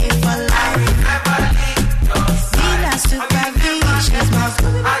Junke for life. I never leave your side. Super V, she's my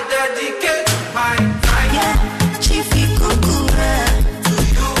food. I dedicate my time. Yeah, Chiefy Kukura. To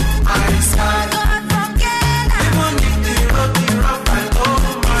you, my side. God from Ghana. Even if the rough, I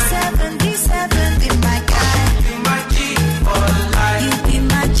don't mind. D7, be my guy. Be my G for life. You be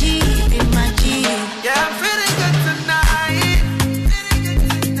my G, be my G. Yeah, I'm feeling good tonight.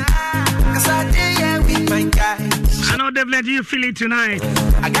 'Cause I did, yeah, with my guys. I know definitely you feel it tonight.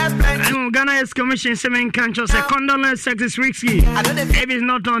 I got plenty. I know Ghana is commission 7 countries. A condolence sex is risky. If it's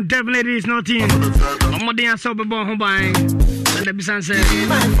not on, definitely it's not in. Omodi and so be born home by. And the business said,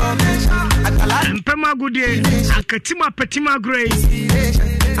 Pema good day. Akatima Petima Grace.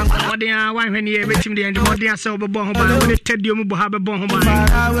 Omodi and wine when you bet him the end. Omodi and so be born home by. When the Ted you move have a born home by.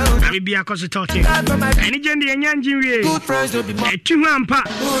 I will be a cause of talking. Any gender and young Jimmy. A 2 ampa.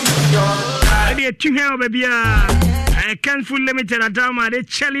 A 2 hair baby. I can't full limited at Dama, the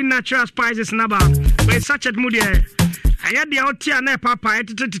Chelly natural spices number. With such a moody. I had the out here, ne papa,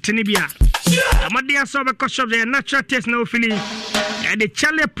 to Tinibia. Amadia saw the cost of the natural taste no feeling. And the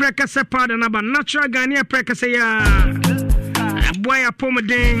Chelly precursor powder number, natural Ghanaian precursor. A boy a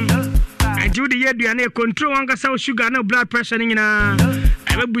pomade. I do the year, do control on gas sugar, no blood pressure in a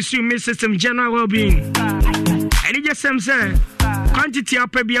boost your system, general well being. And it just say quantity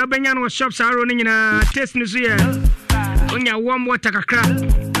of Pebiaban shops are running in a test news here. On your warm water crack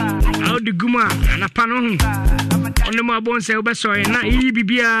out the guma and a panon on the more bones, sorry, not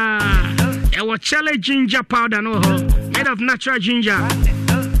EBBA. Our chale ginger powder, no, made of natural ginger.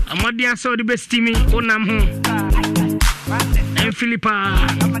 A Madia saw the best steamy on home. And Philippa,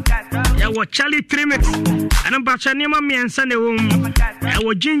 our chale trimix and a bachanima me and Sunday home.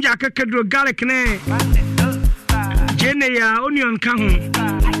 Our ginger cacadro garlic ne. Jenny onion kahun.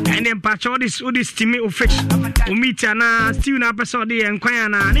 And then patch all this steamy of fish. Meat and stew na episode and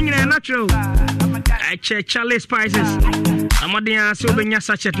quayana. Ningina natural. I check Charlie spices. Amadia so benya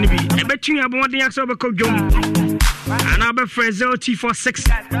sachet nibi. I bet you have one so be kojum. And I'll be friend 0246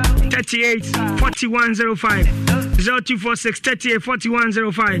 38 4105. 0246 38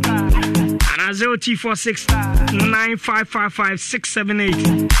 4105. And 0246 9555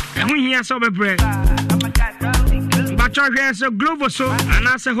 678. And when he has over bread. But so Glovo so and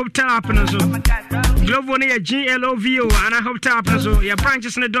I say hotel happen so Glovo near GLOVO and I hope tap so your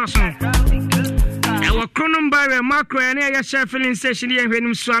branches in the dozen. Our Cronum Barrier Macro and I share filling station here when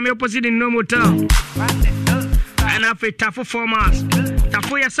you swam opposite in no motel. And I pay Tafo 4 miles.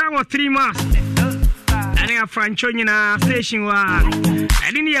 Tafo ya sang 3 miles. And I have Franchonian station where I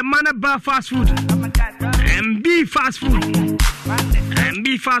didn't hear man bar fast food. And B fast food. And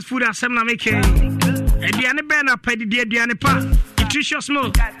B fast food as I'm not making. Ediane Bena Paddy Diane Pa, nutritious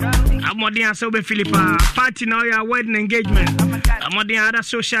milk. I'm more than so be Philippa. Party now your wedding engagement. I'm more than other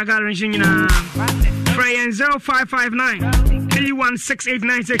social gathering in Pray and 0559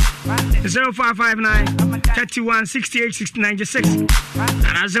 316896 0559 316896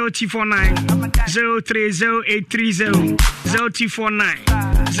 and 0249 030830 0249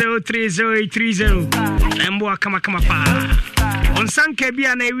 030830 Lembo kama pa. On Sanke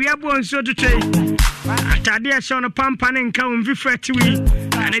Bia na we are born so to trade. Atadia show no pampa ne nka on vifretiwi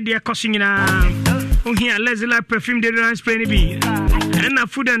and they are costing na on here lazy like perfume deodorant spray ni bi. And na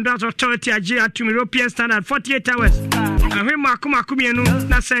Food and Drugs Authority age at European standard 48 hours. And we makuma kumienu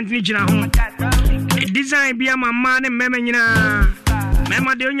na sent ni jina ho. Design bia mama ne mema nyina.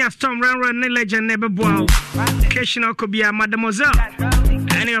 Mema de onya storm run ne legend ne bebo. Occasional ko bia mademoiselle.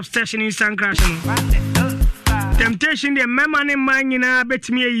 Any obsession in San Crashing. Temptation the mema ne man nyina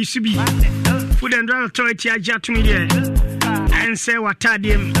betimi ayisubi. Food and Drug Authority age at me there. And say what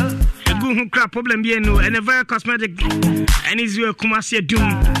tadim. A good who crap problem bien no and a very cosmetic and is your Kumasi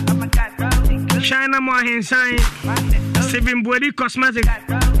doom. China more hand sign. Saving body cosmetic.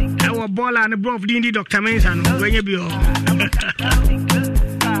 Our ball and a bro of Dindi Dr. Mason when you be all.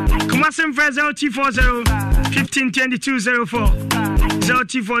 Kumasim Fresh 0T40 152204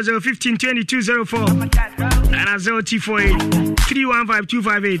 0T40 152204 and a 0T48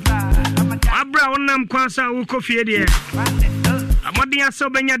 315258. Abra onam Kwanso uko fie de. Amadi aso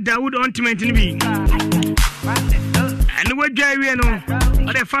benya Dawood ointment ni bi. And we dry we no.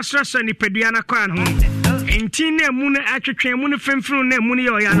 O the first restaurant ni peduana kwan ho. Enti na mu na atwetwe mu na femfuru na mu na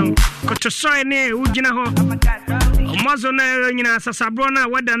yoya no. Kotosoy ne ugina ho. Omazo na nyina sasabro na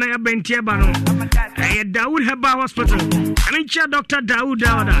wada na abenti eba no. Dawood Heba Hospital. Ani cha Dr. Dawood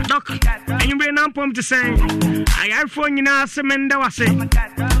Dawda. Doc, enye na mpom te say. Ayarfo nyina semenda wase.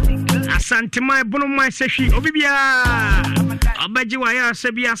 Asante mai bono mai seshi obibia. Obaji wa ya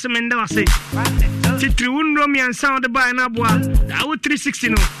sebia semenda wase. Titri unro mi ansa de ba na boa. Dawood 360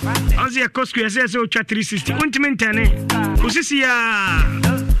 no. Onzi ya kosku ya se o cha 360. Untimentane. Usisi ya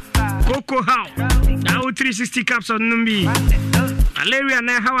Coco how. Dawood 360 capsule numbi. Malaria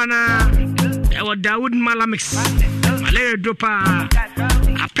na hawana. Ewa Dawood Malamix. Malaria dopa.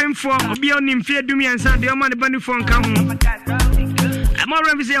 Apemfo obi oni mfie dumi ansa de o ma ne bani fo nka ho. I'm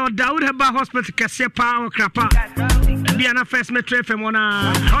already say Dawood Heba Hospital kase pa o krapa. Bia na first metro FM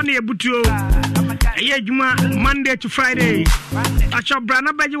ona oni ebutuo. Eye adwuma Monday to Friday. Acho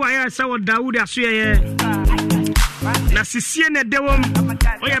brana baji wa ya say Dawood aso ye. Na sisie ne dewom.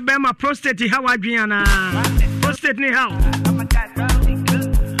 Oya be ma prostate how adwen na. Prostate ni how.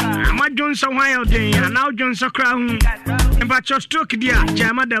 Ama Johnson why out there now Johnson kra hu. Emba cho stroke dia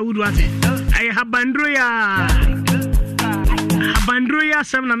jama Dawood wate. Aye habandro ya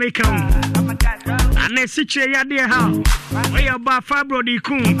sam na make am. Ane siche ya de how. Oya ba fibro di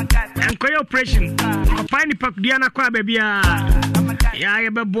kun. Enkoye operation. Kopai ni pak dia na kwa bebia. Ya ye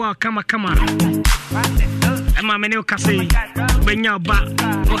bebo kama. Ema mene okase. Benya ba.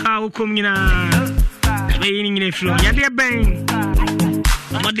 O ha ukom nyina. Be yin nyine flow. Ya de ben.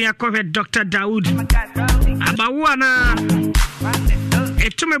 Amadi akove Dr. Dawood. Abawo na.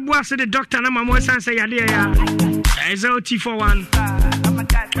 Etume boase the doctor na mamo sanse ya de ya. 0T41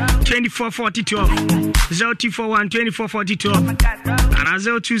 2440 0T41 2440 and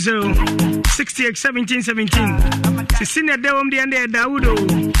 020 68 17 17. Sisine dewom de ande Dawood o.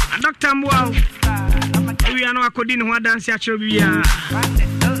 A doctor mwa. We are no akodi no dance ya chobia.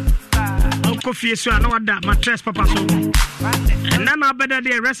 Ofie so na wada mattress papa so. And na better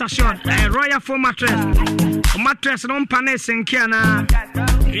dey rest assured. Royal foam mattress. Mattress no pane senkia na.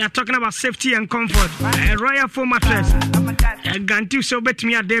 We are talking about safety and comfort. A royal foam mattress. A guarantee so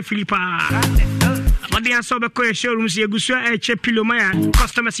betimi ade Philippa. But they are so be ko showrooms ye gusu e che pillow maya.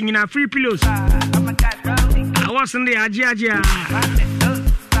 Customers nyina free pillows. I was in the ajia.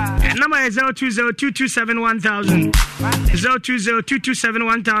 Number is 020-227-1000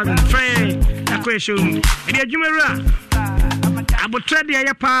 020-227-1000 Frey Akwe showroom Edi adwumera Abotre de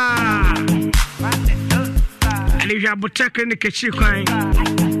ya pa Eli abotre clinic echi kwan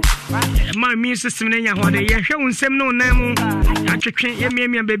Ma immune system na nya hode ye hwe unsem no nam atwetwe ye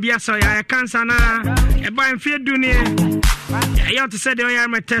miamia baby aso ya cancer na e ba mfie du ne ya to say the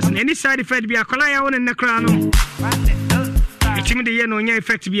oya test any side effect bi akola ya won ne kra no Etimi de ye no nya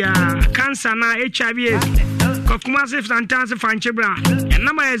effect bia cancer na HIV Kokumase fantastic fanchebra and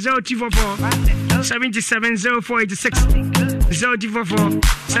number is 0T44 770486 0T44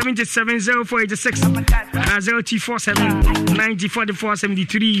 770486 and 0T47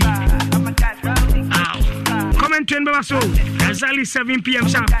 904473 comment to Emba so exactly 7 p.m.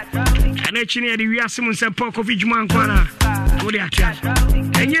 sharp and actually the we are some support of Juma Kwana what they are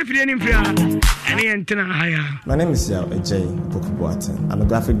and if you didn't My name is Yao Ejay Bokubuate. I'm a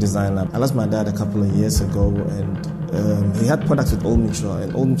graphic designer. I lost my dad a couple of years ago and he had products with Old Mutual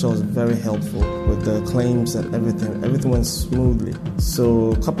and Old Mutual was very helpful with the claims and everything. Everything went smoothly.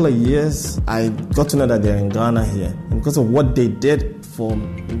 So a couple of years, I got to know that they're in Ghana here. And because of what they did for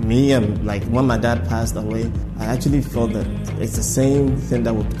me and like when my dad passed away, I actually felt that it's the same thing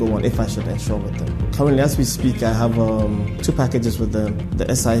that would go on if I should insure with them. Currently, as we speak, I have 2 packages with them,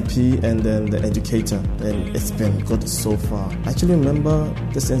 the SIP and then the Educator, and it's been good so far. I actually remember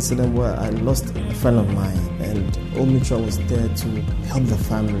this incident where I lost a friend of mine and Old Mutual was there to help the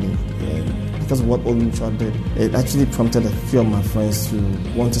family. And because of what Old Mutual did, it actually prompted a few of my friends to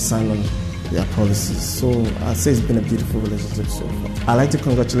want to sign on their policies. So I'd say it's been a beautiful relationship so far. I'd like to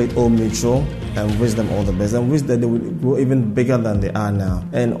congratulate Old Mutual and wish them all the best and wish that they would grow even bigger than they are now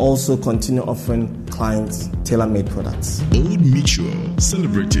and also continue offering clients tailor-made products. Old Mutual,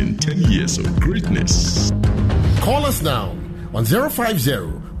 celebrating 10 years of greatness. Call us now on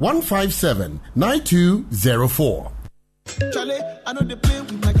 050-157-9204. Charlie, I know they play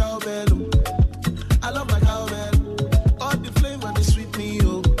with my cowbell. I love my cowbell. All the flavor they sweet me,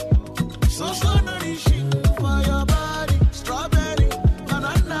 oh. So nourishing for your body. Strawberry,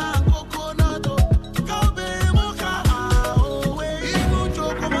 banana, coconut, cowbell, mocha, oh, even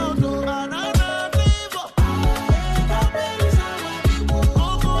chocolate, banana flavor. Cowbell is our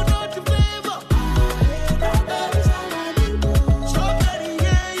coconut flavor. Cowbell is our strawberry,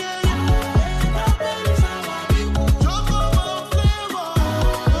 yeah. Cowbell is our chocolate flavor.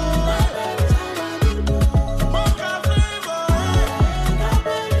 Mocha flavor.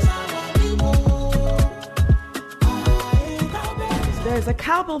 There's a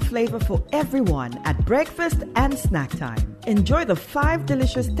cowbell flavor for everyone at breakfast and snack time. Enjoy the 5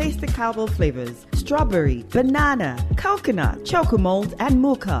 delicious tasty cowbell flavors: strawberry, banana, coconut, chocolate, and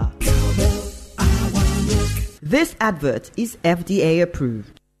mocha. This advert is FDA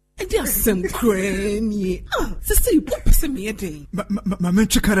approved. Some cranny. Sister, you put me a day. Mamma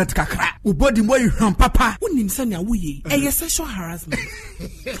Chikarat Kakra, who body boy from Papa, who named Sanya Wee, a sexual harassment.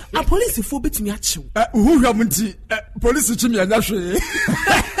 A police phobic me at you. Who haven't police to me and actually.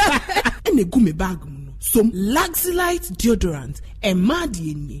 And a gummy bag. Some Luxilite deodorant, and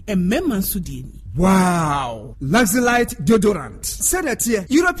Madieni, and Memansudini. Wow! Luxilite deodorant. Said that here,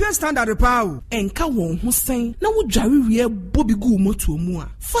 European standard power. And Kawon Hussein, now would Jari Bobby Gumo to Mua.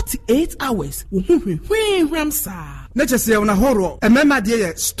 48 hours. Ramsa. Let's just say on a horror. A mema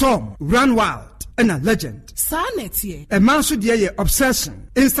dear storm, run wild. And a legend. Sanetie. A man should hear obsession,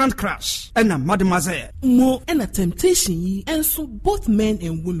 instant crash, and a mademoiselle. More and a temptation ye, and so both men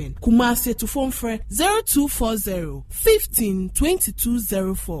and women. Kumasi to phone for 0240 15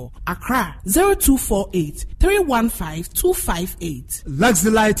 2204. Accra 0248 315 258.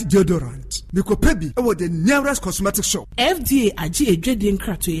 Luxilite deodorant. Mikopebi over the nearest cosmetic shop. FDA Aji Ejedi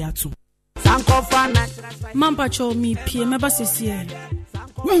Nkratoyatu. Mampa cho mi pie meba sisi.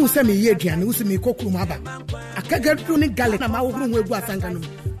 When you say me ye dian, you say me koku maba. Akaga tuni gale na ma wo hu egu asanga no.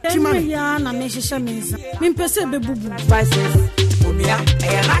 Emi ya na me hihye menza. Me mpese bebubu. Spices. Omia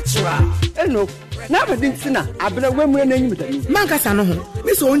e natural. Eno. Na bedin tina abere wemure na nyim da. Mankasa no ho.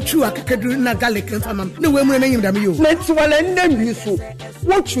 Me so ontwu akakaduru na garlic mfama. Na wemure na nyim da me yo. Na tiwala ndambi so.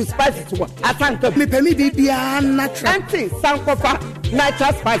 What choose spices to asanka. Me pemi bibia natural. Anti sankofa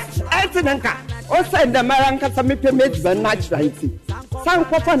natural spices. Anti nanka. O send the maranka me pemi be natural anti.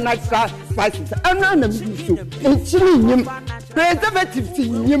 Sankofa natural spices. Ana na me so. Nchini nyim. Preservative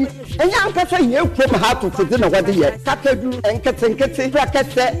nyim. Enya ankasa ye kwem ha to tede na wade ye. Kakaduru enkete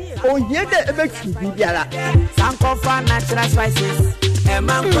prakete. O ye de ebetu bibiara. Sankofa natural spices.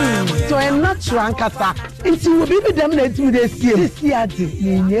 So I'm not sure ankasa. Nti wo bibi dem na etu de sie. Sie ade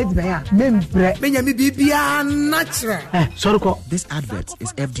ye need me a membre. Benya mi bibia natural. Sorry, this advert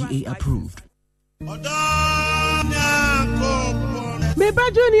is FDA approved. Me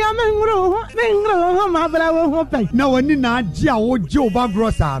ba junior mengro mabra wo pay. Na woni na agi a wo je oba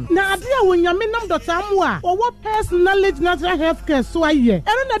grosan. Na ade a wonyame nam dotamu a wo personal natural health care so aye.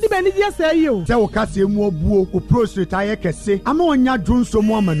 Eno na di bani je say yo. Se wo kase mu obuo o prostate aye kese. Ama onya dwonso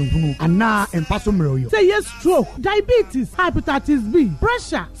mu amanuhunu ana empaso mro yo. Say yes stroke, diabetes, hepatitis B,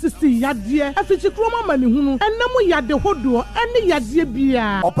 pressure, sisi yade, afichi kroma amanuhunu. Enamu yade hodo ene yade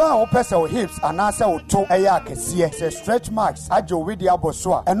bia. Oba o pese o hips ana se o to aye akese. Se stretch marks ajo with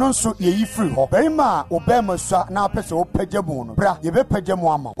abosoa eno nso ye free ho berima obema swa na pese o pagyamu no bra ye be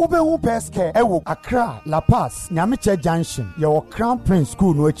pagyamu ama obehu peske ewo Accra La Paz Nyameche Junction ye wo Crown Prince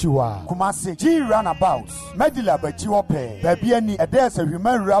School no achiwa Kumasi G Runabout Medila bachi wo pe baby ani ede se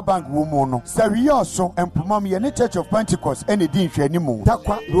Human Rural Bank wo mu no sawiyo so empomam ye ne Church of Pentecost ene din hwanimu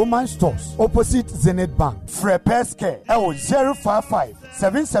takwa Roman Stores opposite Zenith Bank free peske ewo 055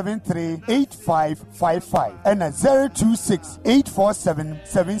 773-8555 and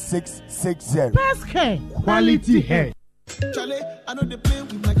 026-847-7660. Best hair, quality hair. Charlie, I know they play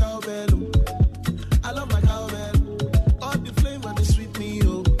with my cowbell. I love my cowbell. All the flavor they sweet me,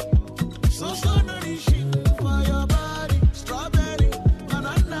 oh. So nourishing for your body. Strawberry,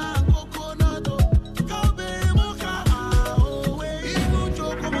 banana, coconut, cowbell, mocha, oh, even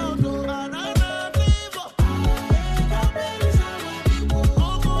chocolate, banana flavor. Cowbell is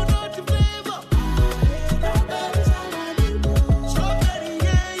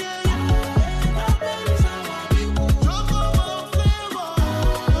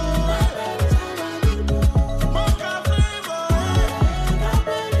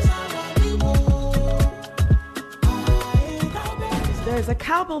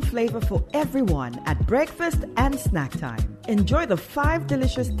cowbell flavor for everyone at breakfast and snack time. Enjoy the 5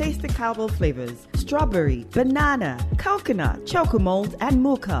 delicious tasty cowbell flavors: strawberry, banana, coconut, choco mold, and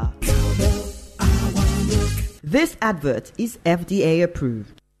mocha. This advert is FDA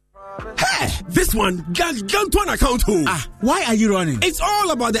approved. Hey, this one Gantuan account. Why are you running? It's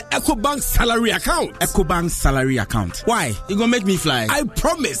all about the EcoBank salary account. EcoBank salary account. Why? You gonna make me fly? I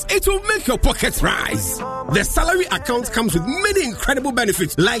promise it will make your pockets rise. The salary account comes with many incredible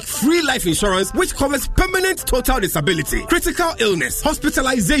benefits like free life insurance, which covers permanent total disability, critical illness,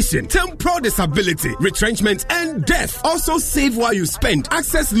 hospitalization, temporal disability, retrenchment, and death. Also save while you spend,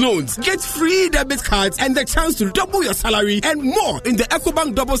 access loans, get free debit cards, and the chance to double your salary and more in the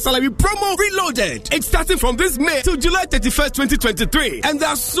EcoBank double salary promo reloaded. It's starting from this May to July 31st, 2023. And there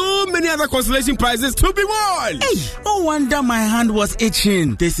are so many other consolation prizes to be won. Hey, no wonder my hand was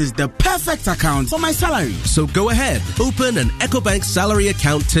itching. This is the perfect account for my salary. So go ahead, open an EcoBank salary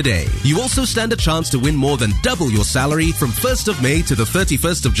account today. You also stand a chance to win more than double your salary from 1st of May to the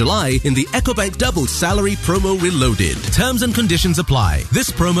 31st of July in the EcoBank double salary promo reloaded. Terms and conditions apply. This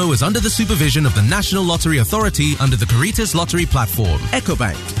promo is under the supervision of the National Lottery Authority under the Caritas Lottery platform.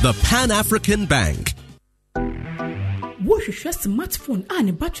 EcoBank, the Pan-African Bank. Wohwehwɛ smartphone a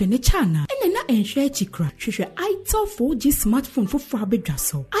ne battery ne chana ene na enhwe chikra hwehwɛ itel 4G smartphone foforo abedwa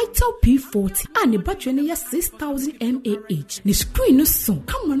so itel P40 a ne battery ne 6000 mAh ne screen no so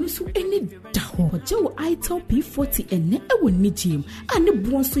camera no so ene da ho je wo itel P40 ene ewo nigim a ne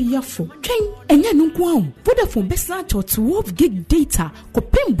buon so yafo twen enya no nko a Vodafone besa to 12 gig data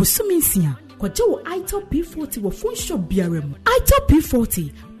kopem busuminsia kwaje wo itel P40 wo phone shop biarem itel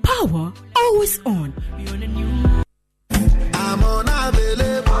P40 power always on. I'm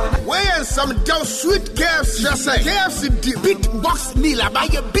unavailable. Where some dough sweet KFC? Just say KFC beat box meal. I buy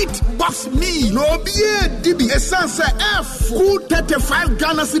a beat box meal. No beer, DB. Essence F. Cool 35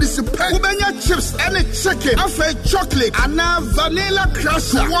 Ghana cedis a pack. Ubenya chips and a chicken. After chocolate and now vanilla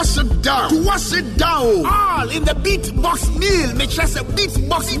crusher. To wash it down. To wash it down. All in the beat box meal. Make sure it's a beat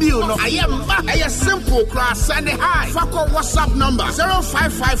box meal. No, I am back. I am simple cross and high. Fuck on WhatsApp number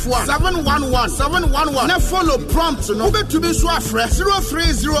 0551 711 711. Now follow prompt. No, to be so fresh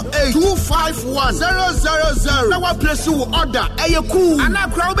 0308 251 000. Now what place you order? Hey, cool. And now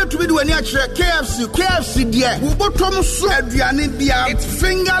crowd to be doing KFC dear. We bottom so it's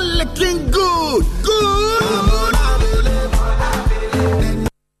finger licking good.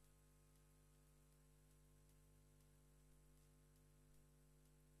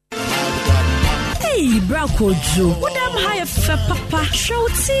 Hey, Brako Joe, what am I for Papa? Show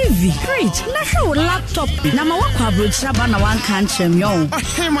TV, fridge, na show laptop. Na ma wakwa brochaba na wan kan chem yo.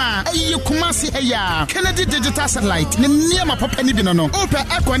 Hema, you kumasi eya. Kennedy digital satellite. Ni near my papa ni binono.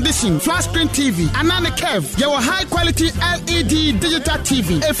 Open air condition, flat screen TV, anana curve. Your high quality LED digital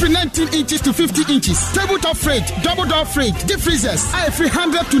TV. Every 19 inches to 50 inches. Tabletop fridge, double door fridge, deep freezers. Every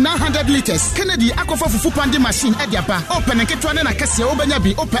 100 to 900 liters. Kennedy akofa fufu pandi machine ediapa. Open and get one na kese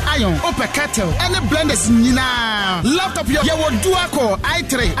obenyabi. Open iron, open kettle. Blenders nina laptop yo dual core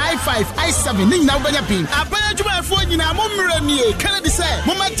i3 i5 i7 ni na ubanya pin abaya juma phone nyina mo mranie Kennedy say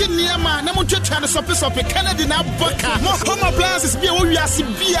mo magye niama na mo twetwa no sope Kennedy na boka mo home appliances bia wo wiase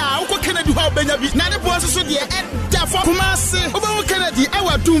bia wo Kennedy ho ubanya bi na ne boss so de da for kumase obawo Kennedy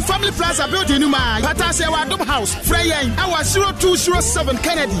awa dum family plaza building ma pata say wa dum house freyen awa 0207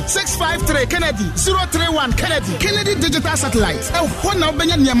 Kennedy 653 Kennedy 031 Kennedy digital satellite e ho na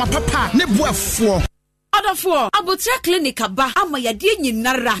ubanya niama papa ne boafo Order for Abutra Clinic aba ama yade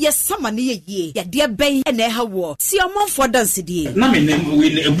nyinara yesama ne ye yade ben ene ha wo si amon for dance die na me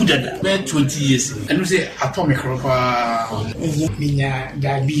we ebudada be 20 years enu say atomic ropa minya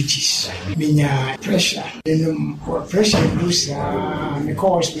diabetes minya pressure enum pressure booster me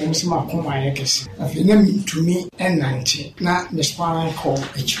cause me sima koma yakesi afenya mitumi enante na me spinal cord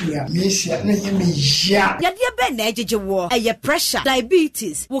echuya me sia na ye me ya yade ben na ejeje wo eye pressure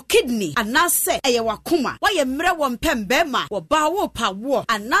diabetes wo kidney anase eye wakoma why ye mre won pembema wo ba wo pa wo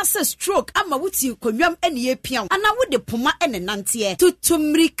anase stroke ama wuti konwam ene ye pian ana wo de poma ene nante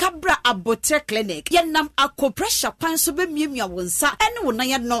tutumri kabra Abotre Clinic ye nam akọ pressure Kwanso be miemia wonsa ene wo nan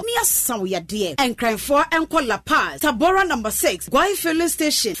ye no ne asan wo yade enkranfo enko La Paz Tabora number 6 Gwai Filling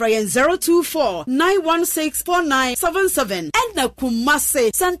Station Frayen 024 916 4977 ena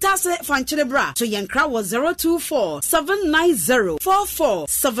Kumase Santase Fanchelebra to yenkra was 024 790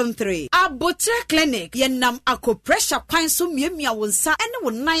 4473 Abotre Clinic yenam akọ pressure Kwanso miemia wonsa ene wo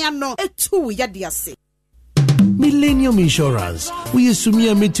nan ya no etu yade ase Millennium Insurance. We assume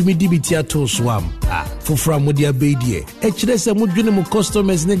you made to me DBT to swam. pa. Fofra modia bedie. Echire se modwene mo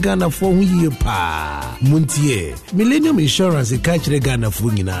customers ne Ghana for hu yie pa. Muntie. Millennium Insurance ka chire Ghana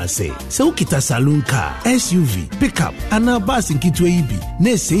for nyina se. Se ukita saloon car, SUV, pickup, ana bus nkitwe ibi.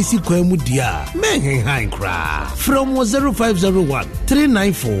 Ne seisi kwa mu dia. Men hen kra. From 0501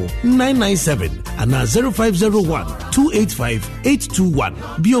 394 997 and 0501 285 821.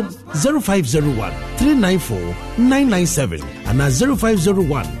 Biom 0501 394 997 and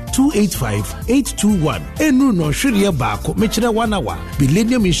 0501 285 821. Enu no shiriya bako mechira 1 hour.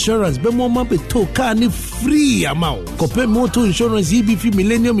 Millennium Insurance be moma be to car ni free amount. Kope motor insurance EBF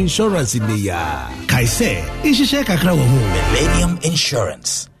Millennium Insurance in the ya. Kaise ishishe kakra wa mu. Millennium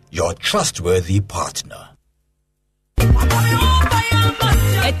Insurance, your trustworthy partner.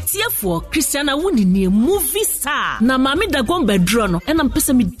 Etiefo Christiana wuni ni movie star na mami da gomba dro no ena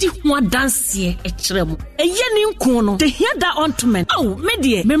mpese me di ho dance ekyerem eye ni nko no the hear that ontment oh me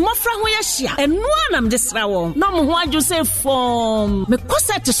die me mofra ho ya hia eno na me desra wo na mo ho adwo se form me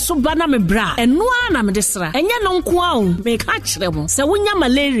koset soba na me bra eno na me desra enye no nko a o me ka kyerem se wonya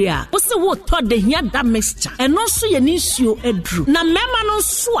malaria wo se wo to the hear that mixture eno so ye ni nsuo edru na mema no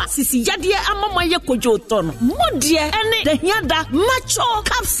so a sisi yade amama ye kojo to no modie ene the hear that macho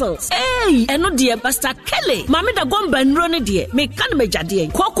capsules. Hey, eno die Basta Kelly. Mami da gomba nro ne die. Me kan me jade.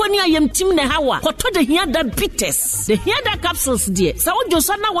 Kwakwa ni ayem tim ne hawa. Koto de hia da bitters. De hia da capsules die. Sa wo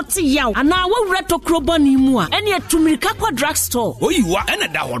joso na wote yaw. Ana wo reto krobo ni mu a. Ene etumirika kwa drugstore. Oyiwa ene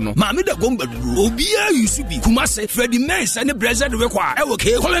da ho no. Mami da gomba nro. Obia yusu bi. Kumase Freddy Mens ene Blessed we kwa. E wo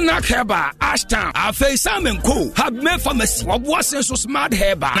ke Colonel Keba, Ashton, Afei Simon Co, Habme Pharmacy. Wabwa senso smart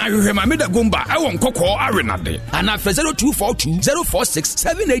herba. Na hwe mami da gomba e wo nkokọ arenade. Ana 0242 046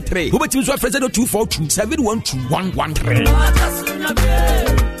 783. Who bet you 0242 712 113.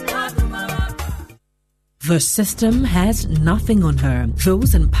 The system has nothing on her.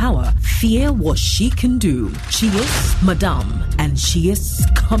 Those in power fear what she can do. She is Madame, and she is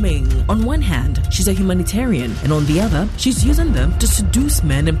coming. On one hand, she's a humanitarian, and on the other, she's using them to seduce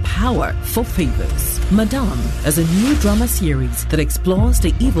men in power for favors. Madame is a new drama series that explores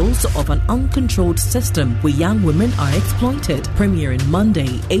the evils of an uncontrolled system where young women are exploited. Premiering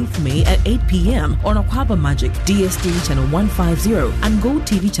Monday, 8th May at 8 p.m. on Aquaba Magic, DSD Channel 150 and Go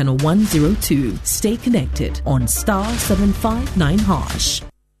TV Channel 102. Stay connected on star 759#.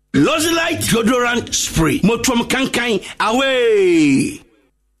 Lozilite deodorant spray. Motrom kankai away.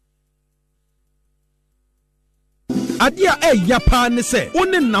 Adia yapa ne se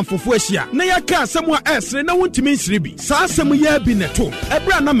wonne namfofo ahia na yaka asem a esre na wontimi nsire bi saa asem ya bi neto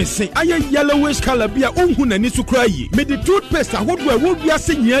ebra na mese aye yellowish color bi a onhu nani so kra yi me de toothpaste ahodo a wo bia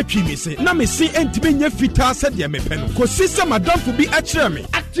se nya atwi mi se na mese entimi nya fita se de mepe no ko sisa madamfo bi a kire me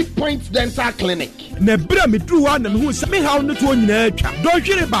Active Point Dental Clinic na bra me dru wa na me hu se me haw no to nyina atwa do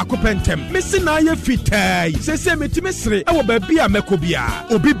hwere ba ko pentem me se na aye fitai se metimi sere e wo ba bia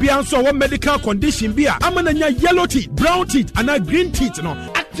mekobia obi bia nso wo medical condition bia amana nya yellow teeth, brown teeth and a green teeth no.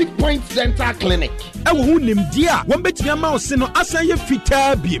 Active Point Dental Clinic. Ewo hu nimdia won betimi ama ose no asan ye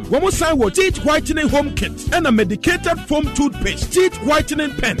fitaa biem. Won san wo teeth whitening home kit and a medicated foam toothpaste, teeth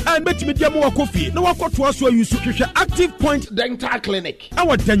whitening pen and betimi dia mo akofie na wakoto aso use hwehwe Active Point Dental Clinic.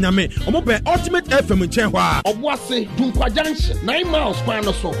 Ewo danyame omo be Ultimate FM nchen ho a. Obuase Dunkwa Junction 9 miles kwan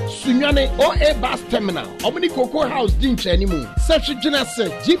no so. Sunyane OA bus terminal. Omni Cocoa House dinche animu. Search Junase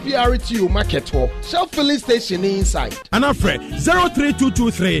GPRTU market ho. Shell filling station inside. And our friend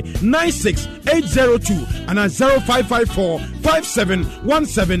 03223 96802 and 0554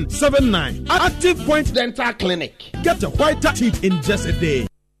 571779. Active Point Dental Clinic. Get a whiter teeth in just a day.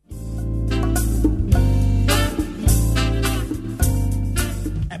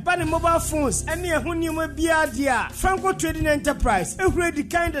 Bani mobile phones any ehunima biadia Franco Trading Enterprise ehure di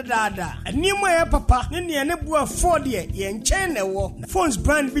kind dada enima ya papa ne ne bua Ford ye nchen ne wo phones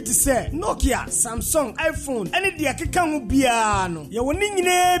brand bi te say Nokia, Samsung, iPhone any dia keka ho bia no ye woni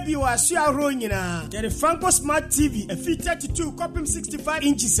nyina bi wa so ahro nyina ye Franco Smart TV a fit 32 copy 65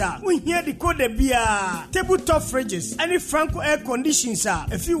 inches a we hear the code bia tabletop fridges any Franco air conditions a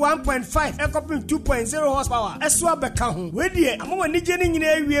fi 1.5 air copy 2.0 horsepower eswa beka ho we die amwa ni je ni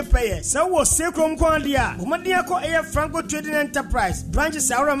nyina pay so wo sekrom kwandia bomadia ko air Franco Trading Enterprise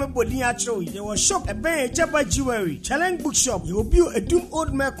branches awra me bodin achro ye wo shop e ben Ejaba Jewelry Challenge Bookshop ye obi Edum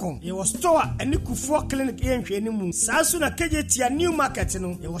Old Mecom ye wo store eni Kufo Clinic ye nhwe ni mu saso na kejetia New Market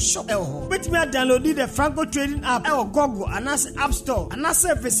no ye wo shop e ho betimi download the Franco Trading app e wo Google anas App Store anas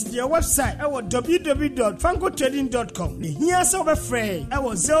visit your website e wo www.francotrading.com ne hia so be free e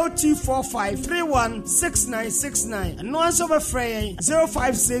wo 0245316969 and no answer be free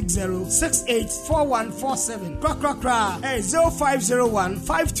 056 080684147. Kra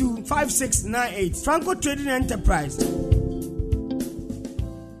 0501525698. Franco Trading Enterprise.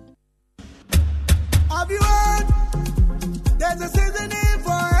 Have you heard? There's a seasoning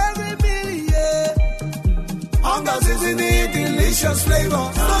for every meal, yeah. Hunger seasoning, delicious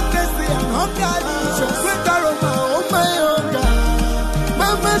flavor, so tasty and hunger delicious. With aroma, oh my hunger.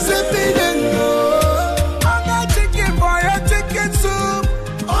 Mama said, hunger chicken for your chicken soup.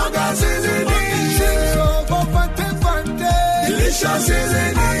 Hunger seasoning, for fante. Delicious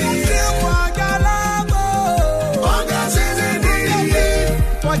seasoning. Hunger seasoning,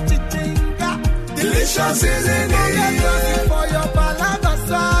 for chichinga. Delicious seasoning. For your palava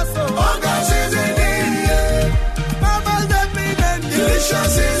sauce. Hunger seasoning. Mama's happy delicious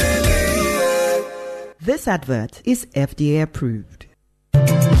seasoning. This advert is FDA approved.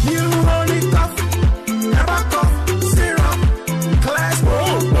 New honey cough, never cough, syrup, class,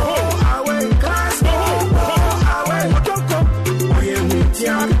 away, class, away, don't come, oh yeah, we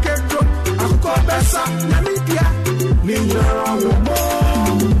tian get drunk, I'm called Bessa, Namibia, Nhyira,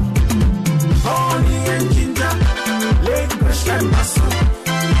 honey and ginger, late Christian muscle,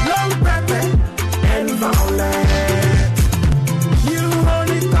 long pepper, and violet. New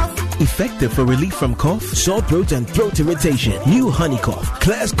honey cough. Effective for relief from cough, sore throat, and throat irritation. New Honey Cough.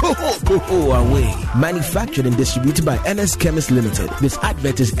 Class away. Manufactured and distributed by NS Chemist Limited. This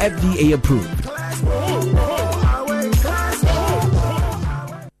advert is FDA approved.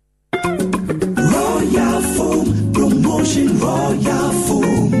 Royal Foam promotion. Royal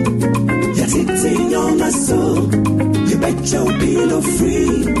Foam. Yes, it's in your muscle. You bet your bill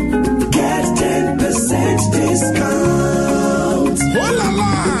free. Get 10% discount. Oh la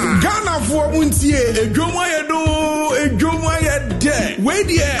la! Ghana for Muntie, where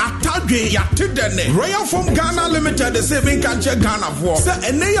the Atadwe Yatidene, Royal from Ghana Limited, the saving country Ghana for. Sir,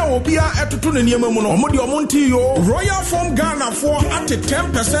 and they will be at the Tunaniamono, Modio Montio, Royal from Ghana for at a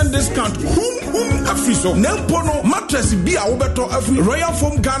 10% discount. Whom Afiso, Nempono, mattress be a Ubeto every Royal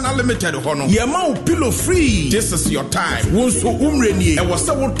from Ghana Limited, Hono, Yamau pillow free. This is your time. Wonso Umreni, I was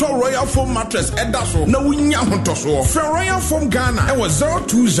several Royal foam mattress, Edaso, no Winyamontoso. For Royal from Ghana, I was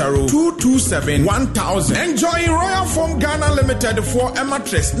 020-227-1000. Enjoy Royal from Ghana Limited for a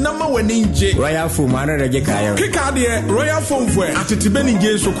mattress. Number one in J. Royal Foam, I don't get Kikadi, Royal Foam for Atitibeni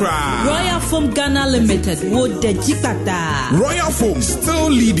J. Sukra. Royal Foam Ghana Limited, would the Jipata. Royal Foam still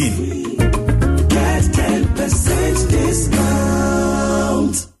leading. Get 10%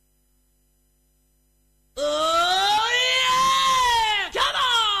 discount. Oh, yeah! Come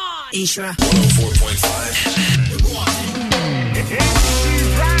on! Isra. 4.5.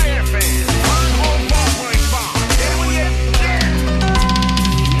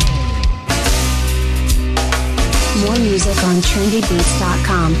 More music on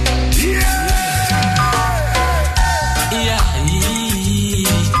trendybeats.com.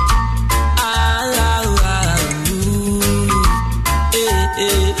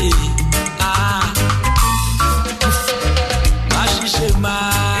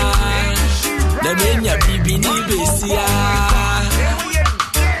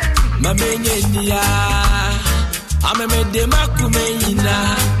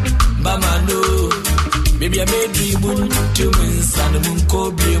 Maybe I made dream to miss and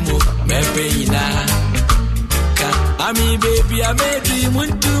munko blemo, Mepina. Ami baby, I made dream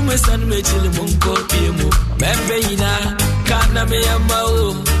to miss and metal munko blemo, Mepina. Kana me a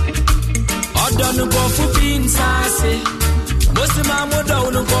mao. Odon go for being sassy. Most of my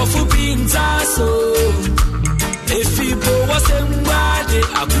mother don't go for being sasso. If people was in body,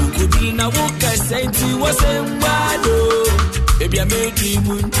 I could be na walk I said to was in body. Baby, I made dream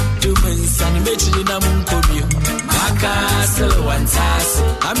to miss and metal munko Castle one sass.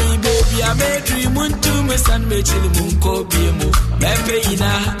 I mean, baby, I made dream to miss and metal munko blemo,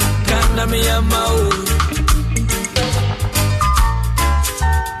 Mepina. Kana me a mao.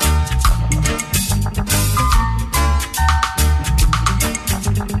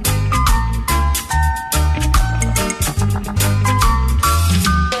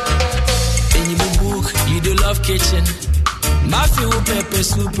 Kitchen, Mafia pepper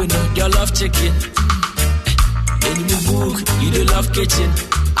soup, no, you love chicken. In the book, you do love kitchen.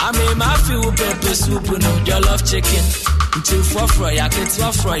 I mean, Mafia pepper soup, no, you love chicken. Until for fry, I get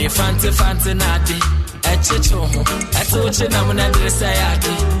to fry, you fancy natty. At Chicho, I told you, I'm gonna dress a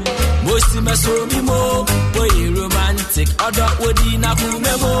most of my soul be more, boy, romantic. Other would in a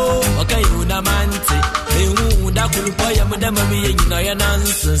kumemo, okay, unamantic. They wound up with boy, I'm with them, I'm being no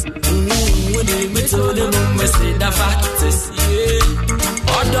nonsense. When they met all the room, say the facts,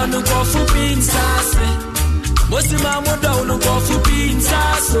 yeah. Other no go for being sassy. Mosima moda no go for pizza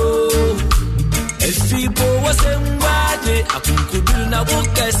so. If people was embade, akunkudu na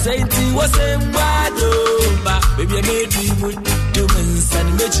boka senti was embado. Ba baby I made me do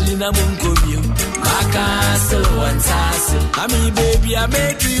and mechi na munkobio. Maka so one sase. Ami baby I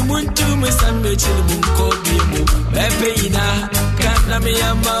made me muntu and mechi munkobio. Pepe ina kana me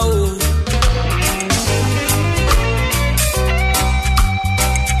amao.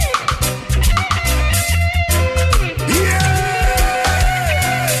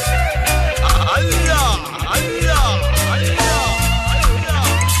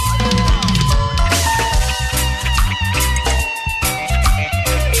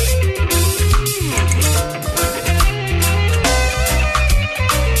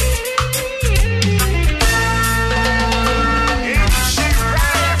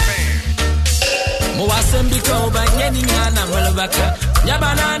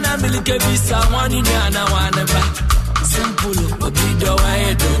 Yabanana milike bisa wani nyana waneba simple obido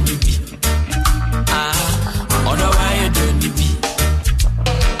wae doni bi odo wae doni bi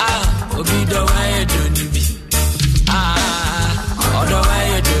obido wae doni bi odo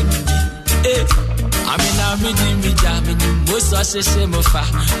wae doni bi amina midi mija mini moso sheshe mofa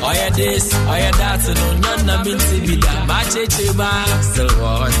oya this oya that no nyana minti bida ma cheche ba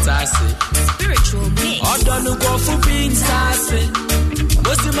silver tase spiritual mix odo no go fu bin sase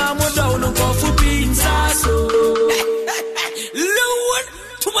Mosima moda no go for pizza so. Lord,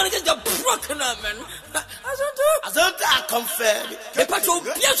 too many get broken man. I don't confirm. The patrol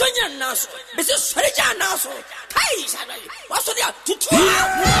Piazonia Naso. Mrs. Serija Naso. Kai, what's the to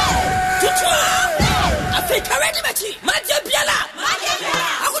I think I read it. Madia Biala.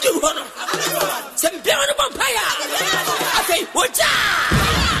 How would you run? Some Biana Vampire. I think, what's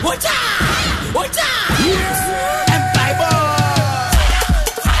and Bible.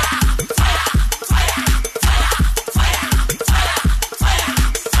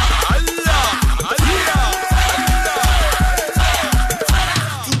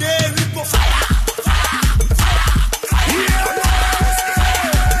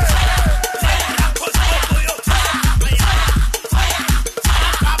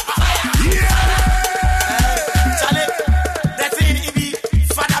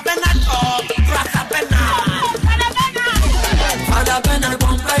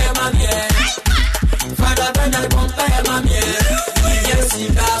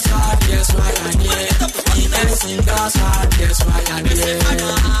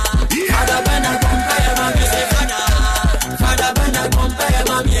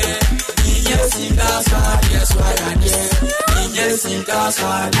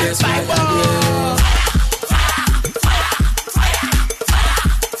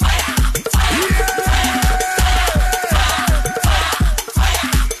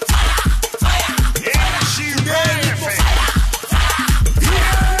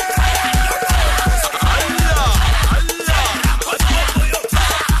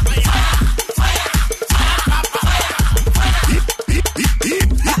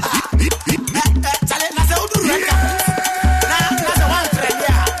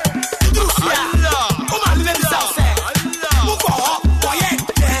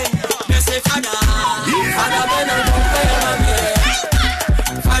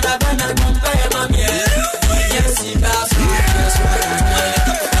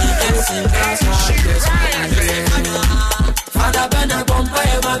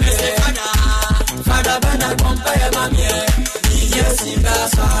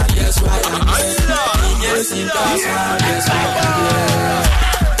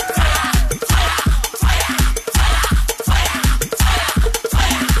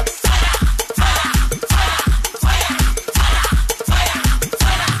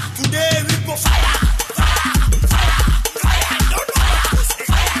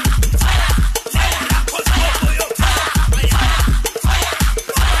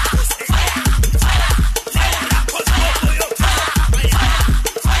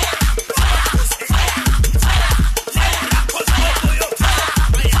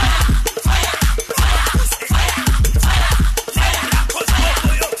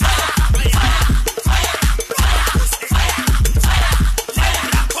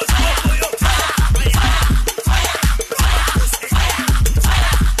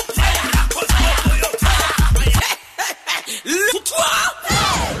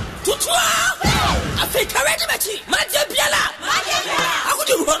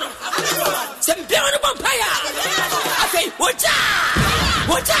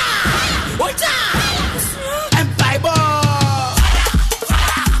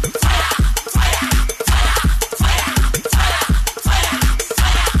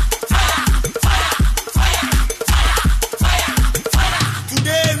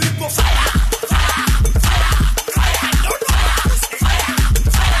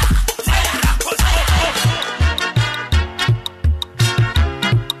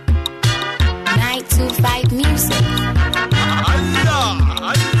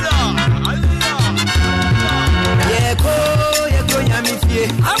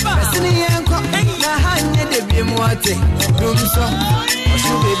 Mate, Rumso,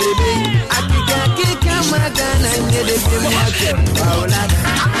 Osu Baby, Akika Magana, and the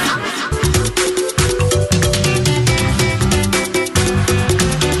Paula.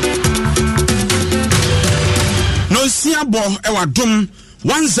 No siabo ewa dum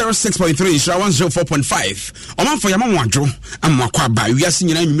 106.3 Nhyira 104.5 Omanfo yama mwadwo amwakwa ba wiase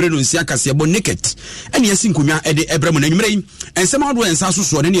nyina nwumre no nsia kase bo naked ene yesi nkonwa ede ebrem na nwumre yi ensema ado ensa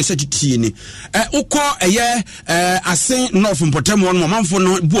soso ne ne yesi titie ni ukọ eye asen north mpotem won omanfo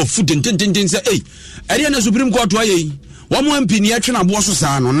no bu ofu dententen se ere na supreme court wa yi wo mo mp ni atwe na bo so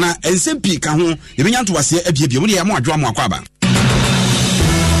saa no na ensem pi ka ho ebenya ntowase abiebie mo de yama adwo amwakwa ba